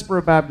the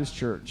Westboro Baptist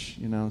Church.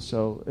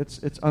 So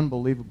it's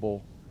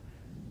unbelievable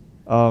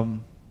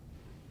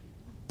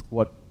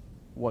what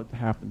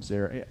happens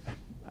there.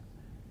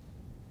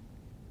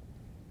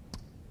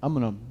 I'm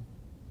gonna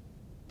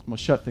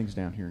shut things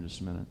down here in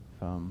just a minute.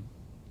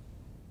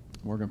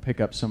 We're gonna pick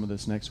up some of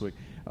this next week.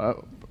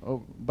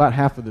 About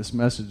half of this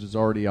message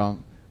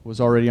was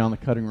already on the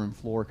cutting room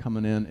floor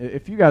coming in.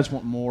 If you guys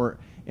want more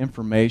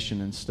information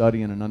and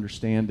studying and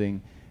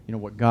understanding,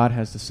 what God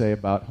has to say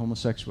about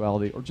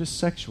homosexuality or just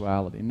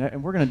sexuality,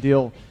 and we're going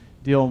to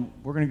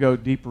we're going to go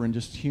deeper in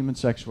just human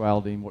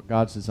sexuality and what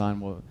God's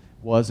design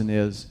was and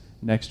is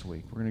next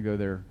week. We're going to go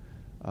there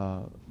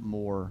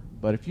more.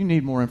 But if you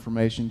need more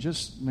information,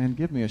 just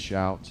give me a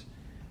shout.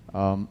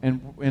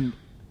 And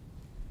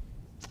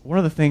one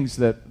of the things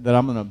that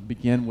I'm going to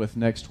begin with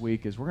next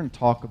week is we're going to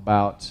talk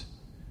about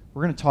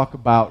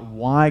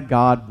why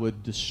God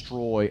would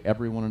destroy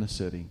everyone in a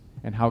city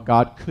and how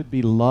God could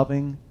be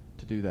loving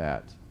to do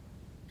that.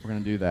 We're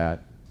going to do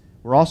that.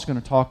 We're also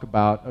going to talk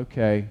about,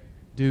 okay,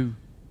 do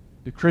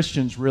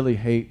Christians really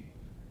hate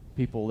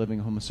people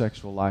living a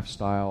homosexual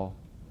lifestyle?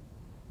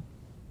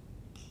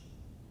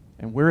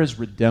 And where is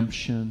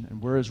redemption and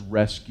where is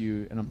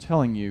rescue? And I'm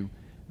telling you,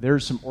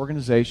 there's some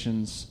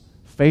organizations,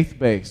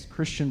 faith-based,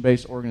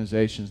 Christian-based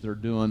organizations that are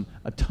doing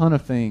a ton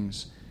of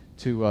things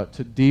to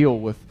deal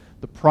with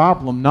the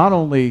problem, not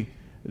only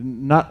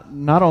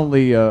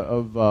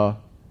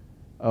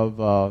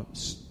of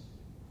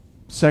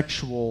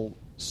sexual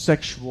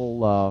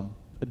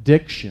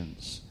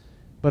addictions,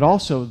 but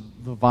also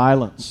the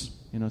violence.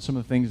 Some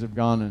of the things that have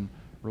gone in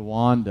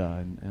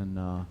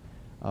Rwanda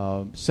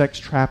and sex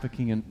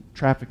trafficking in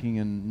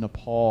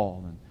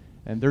Nepal,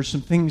 and there's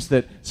some things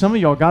that some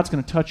of y'all, God's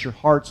going to touch your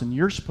hearts, and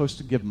you're supposed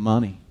to give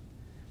money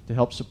to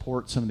help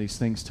support some of these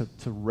things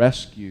to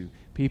rescue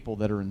people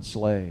that are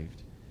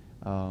enslaved.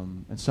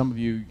 And some of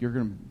you,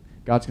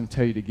 God's going to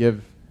tell you to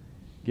give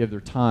their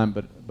time,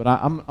 but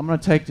I'm going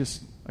to take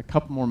just a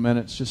couple more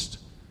minutes just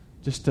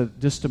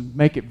to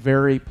make it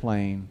very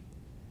plain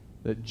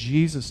that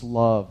Jesus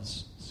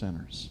loves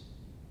sinners.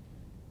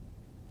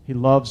 He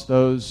loves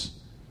those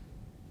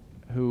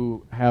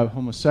who have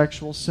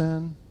homosexual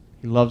sin.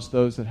 He loves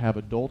those that have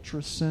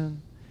adulterous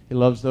sin. He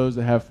loves those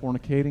that have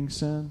fornicating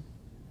sin.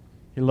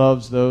 He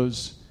loves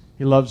those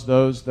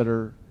that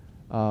are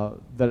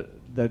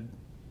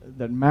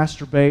that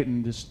masturbate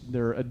and just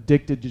they're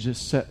addicted to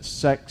just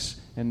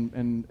sex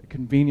and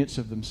convenience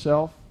of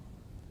themselves.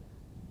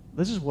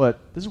 This is what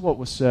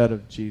was said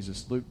of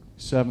Jesus, Luke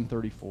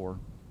 7:34.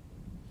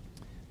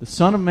 The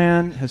Son of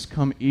Man has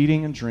come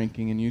eating and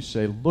drinking, and you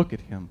say, look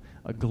at him,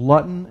 a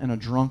glutton and a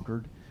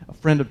drunkard, a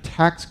friend of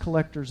tax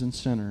collectors and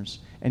sinners,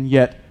 and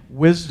yet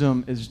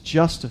wisdom is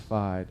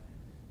justified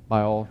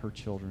by all her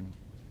children.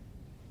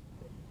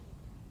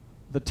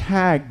 The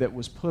tag that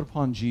was put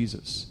upon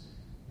Jesus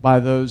by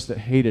those that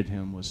hated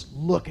him was,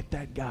 look at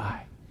that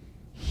guy.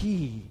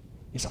 He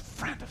is a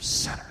friend of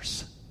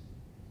sinners.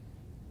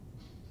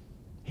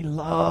 He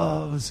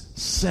loves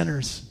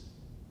sinners.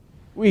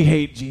 We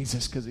hate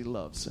Jesus because he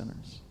loves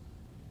sinners.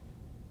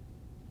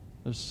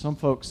 There's some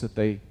folks that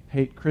they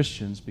hate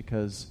Christians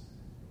because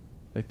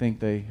they think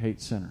they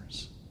hate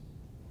sinners.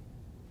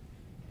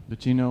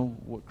 But you know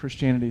what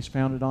Christianity is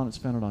founded on? It's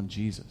founded on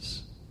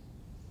Jesus.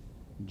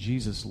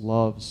 Jesus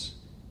loves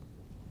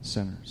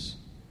sinners.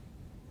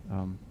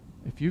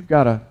 If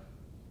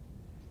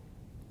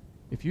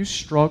you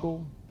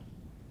struggle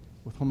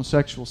with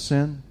homosexual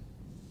sin,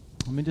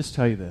 let me just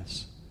tell you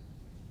this.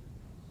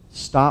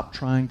 Stop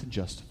trying to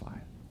justify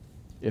it,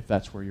 if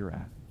that's where you're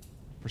at.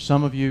 For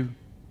some of you,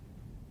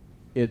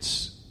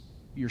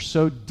 you're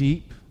so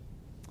deep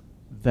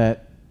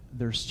that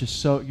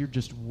you're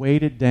just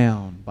weighted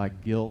down by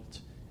guilt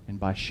and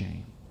by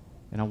shame.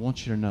 And I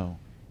want you to know,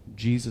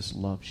 Jesus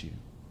loves you.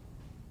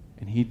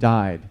 And He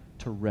died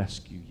to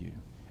rescue you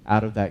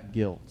out of that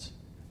guilt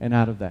and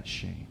out of that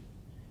shame.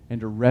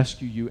 And to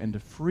rescue you and to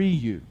free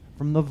you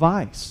from the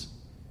vice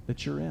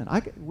that you're in.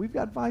 We've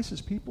got vices,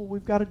 people.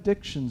 We've got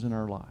addictions in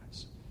our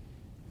lives.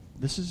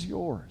 This is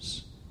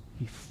yours.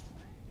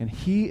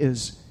 He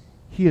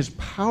is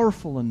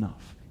powerful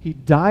enough. He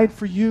died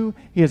for you.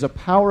 He has a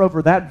power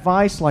over that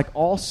vice like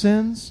all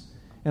sins.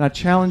 And I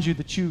challenge you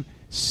that you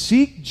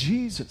seek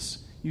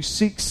Jesus. You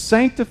seek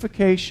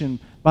sanctification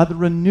by the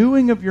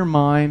renewing of your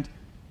mind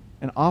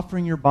and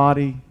offering your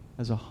body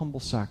as a humble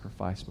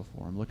sacrifice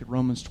before Him. Look at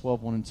Romans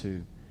 12, 1 and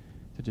 2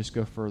 to just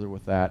go further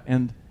with that.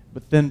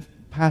 But then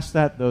past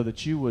that, though,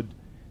 that you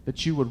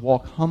would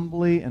walk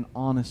humbly and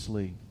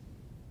honestly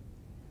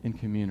in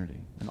community.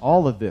 And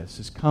all of this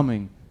is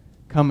coming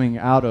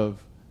out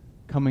of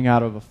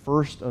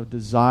a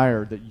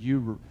desire that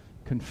you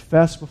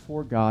confess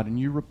before God and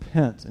you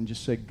repent and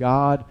just say,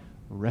 God,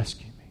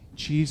 rescue me.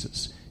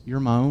 Jesus, you're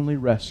my only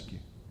rescue.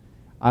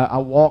 I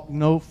walk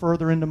no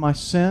further into my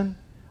sin.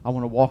 I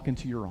want to walk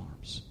into your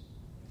arms.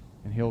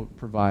 And He'll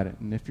provide it.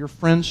 And if your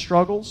friend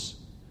struggles,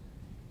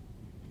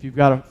 if you've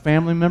got a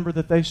family member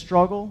that they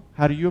struggle,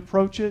 how do you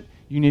approach it?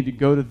 You need to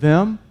go to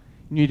them.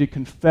 You need to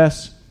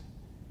confess.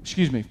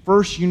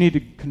 First you need to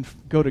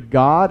go to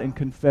God and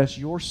confess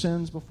your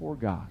sins before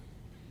God.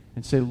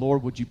 And say,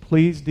 Lord, would you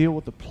please deal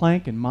with the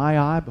plank in my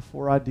eye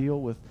before I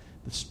deal with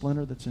the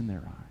splinter that's in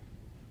their eye?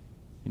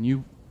 And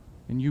you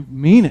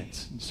mean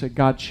it. You say,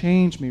 God,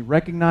 change me.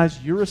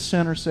 Recognize you're a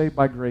sinner saved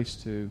by grace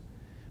too.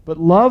 But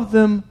love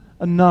them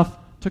enough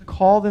to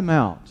call them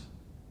out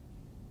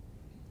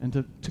and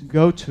to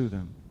go to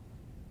them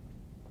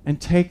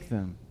and take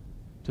them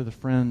to the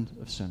friend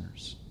of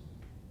sinners.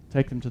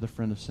 Take them to the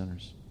friend of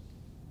sinners.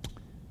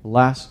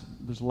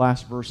 There's the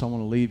last verse I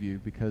want to leave you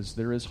because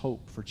there is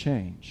hope for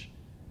change.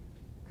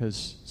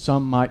 Because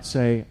some might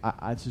say,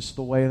 it's just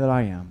the way that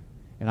I am,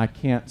 and I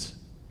can't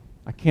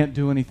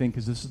do anything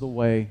because this is the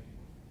way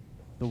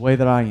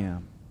that I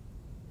am.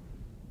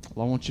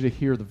 Well, I want you to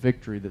hear the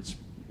victory that's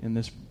in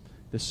this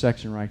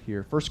section right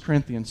here. 1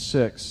 Corinthians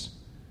 6,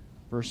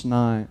 verse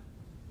 9.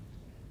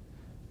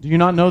 Do you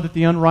not know that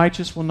the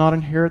unrighteous will not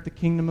inherit the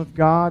kingdom of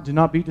God? Do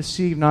not be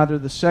deceived, neither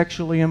the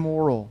sexually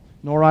immoral,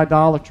 nor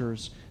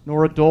idolaters,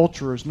 nor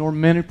adulterers, nor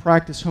men who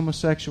practice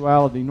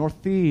homosexuality, nor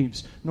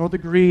thieves, nor the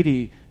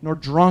greedy, nor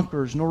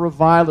drunkards, nor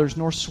revilers,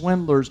 nor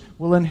swindlers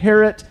will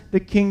inherit the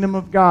kingdom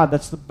of God.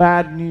 That's the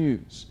bad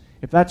news.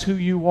 If that's who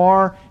you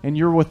are and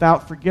you're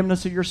without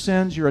forgiveness of your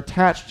sins, you're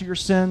attached to your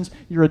sins,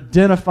 you're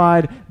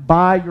identified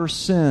by your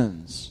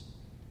sins.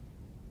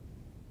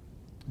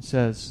 It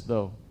says,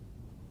 though,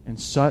 and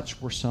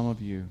such were some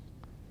of you,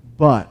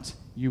 but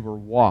you were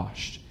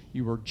washed,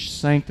 you were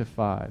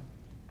sanctified,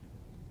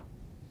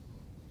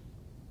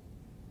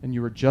 and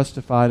you were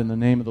justified in the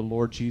name of the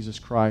Lord Jesus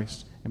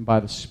Christ and by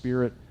the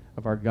Spirit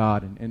of our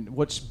God. And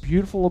what's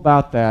beautiful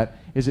about that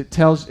is it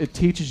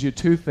teaches you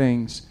two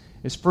things.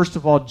 Is first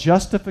of all,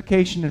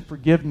 justification and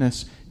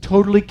forgiveness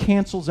totally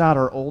cancels out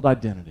our old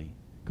identity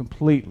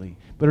completely.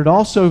 But it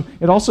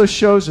also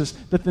shows us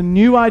that the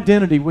new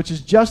identity, which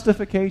is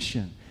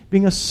justification,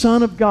 being a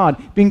son of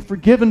God, being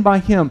forgiven by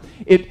Him,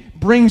 it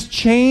brings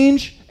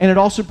change and it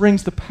also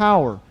brings the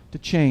power to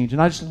change.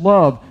 And I just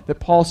love that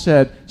Paul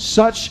said,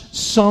 such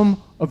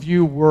some of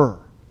you were.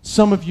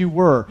 Some of you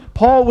were.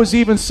 Paul was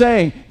even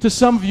saying to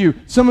some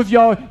of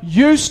y'all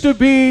used to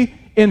be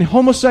in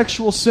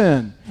homosexual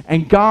sin,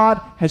 and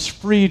God has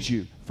freed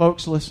you.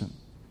 Folks, listen.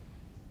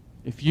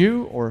 If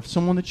you or if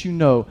someone that you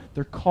know,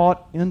 they're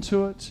caught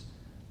into it,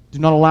 do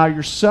not allow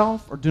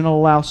yourself or do not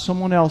allow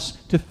someone else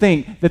to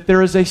think that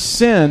there is a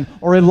sin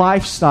or a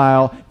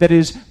lifestyle that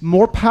is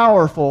more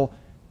powerful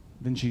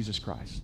than Jesus Christ.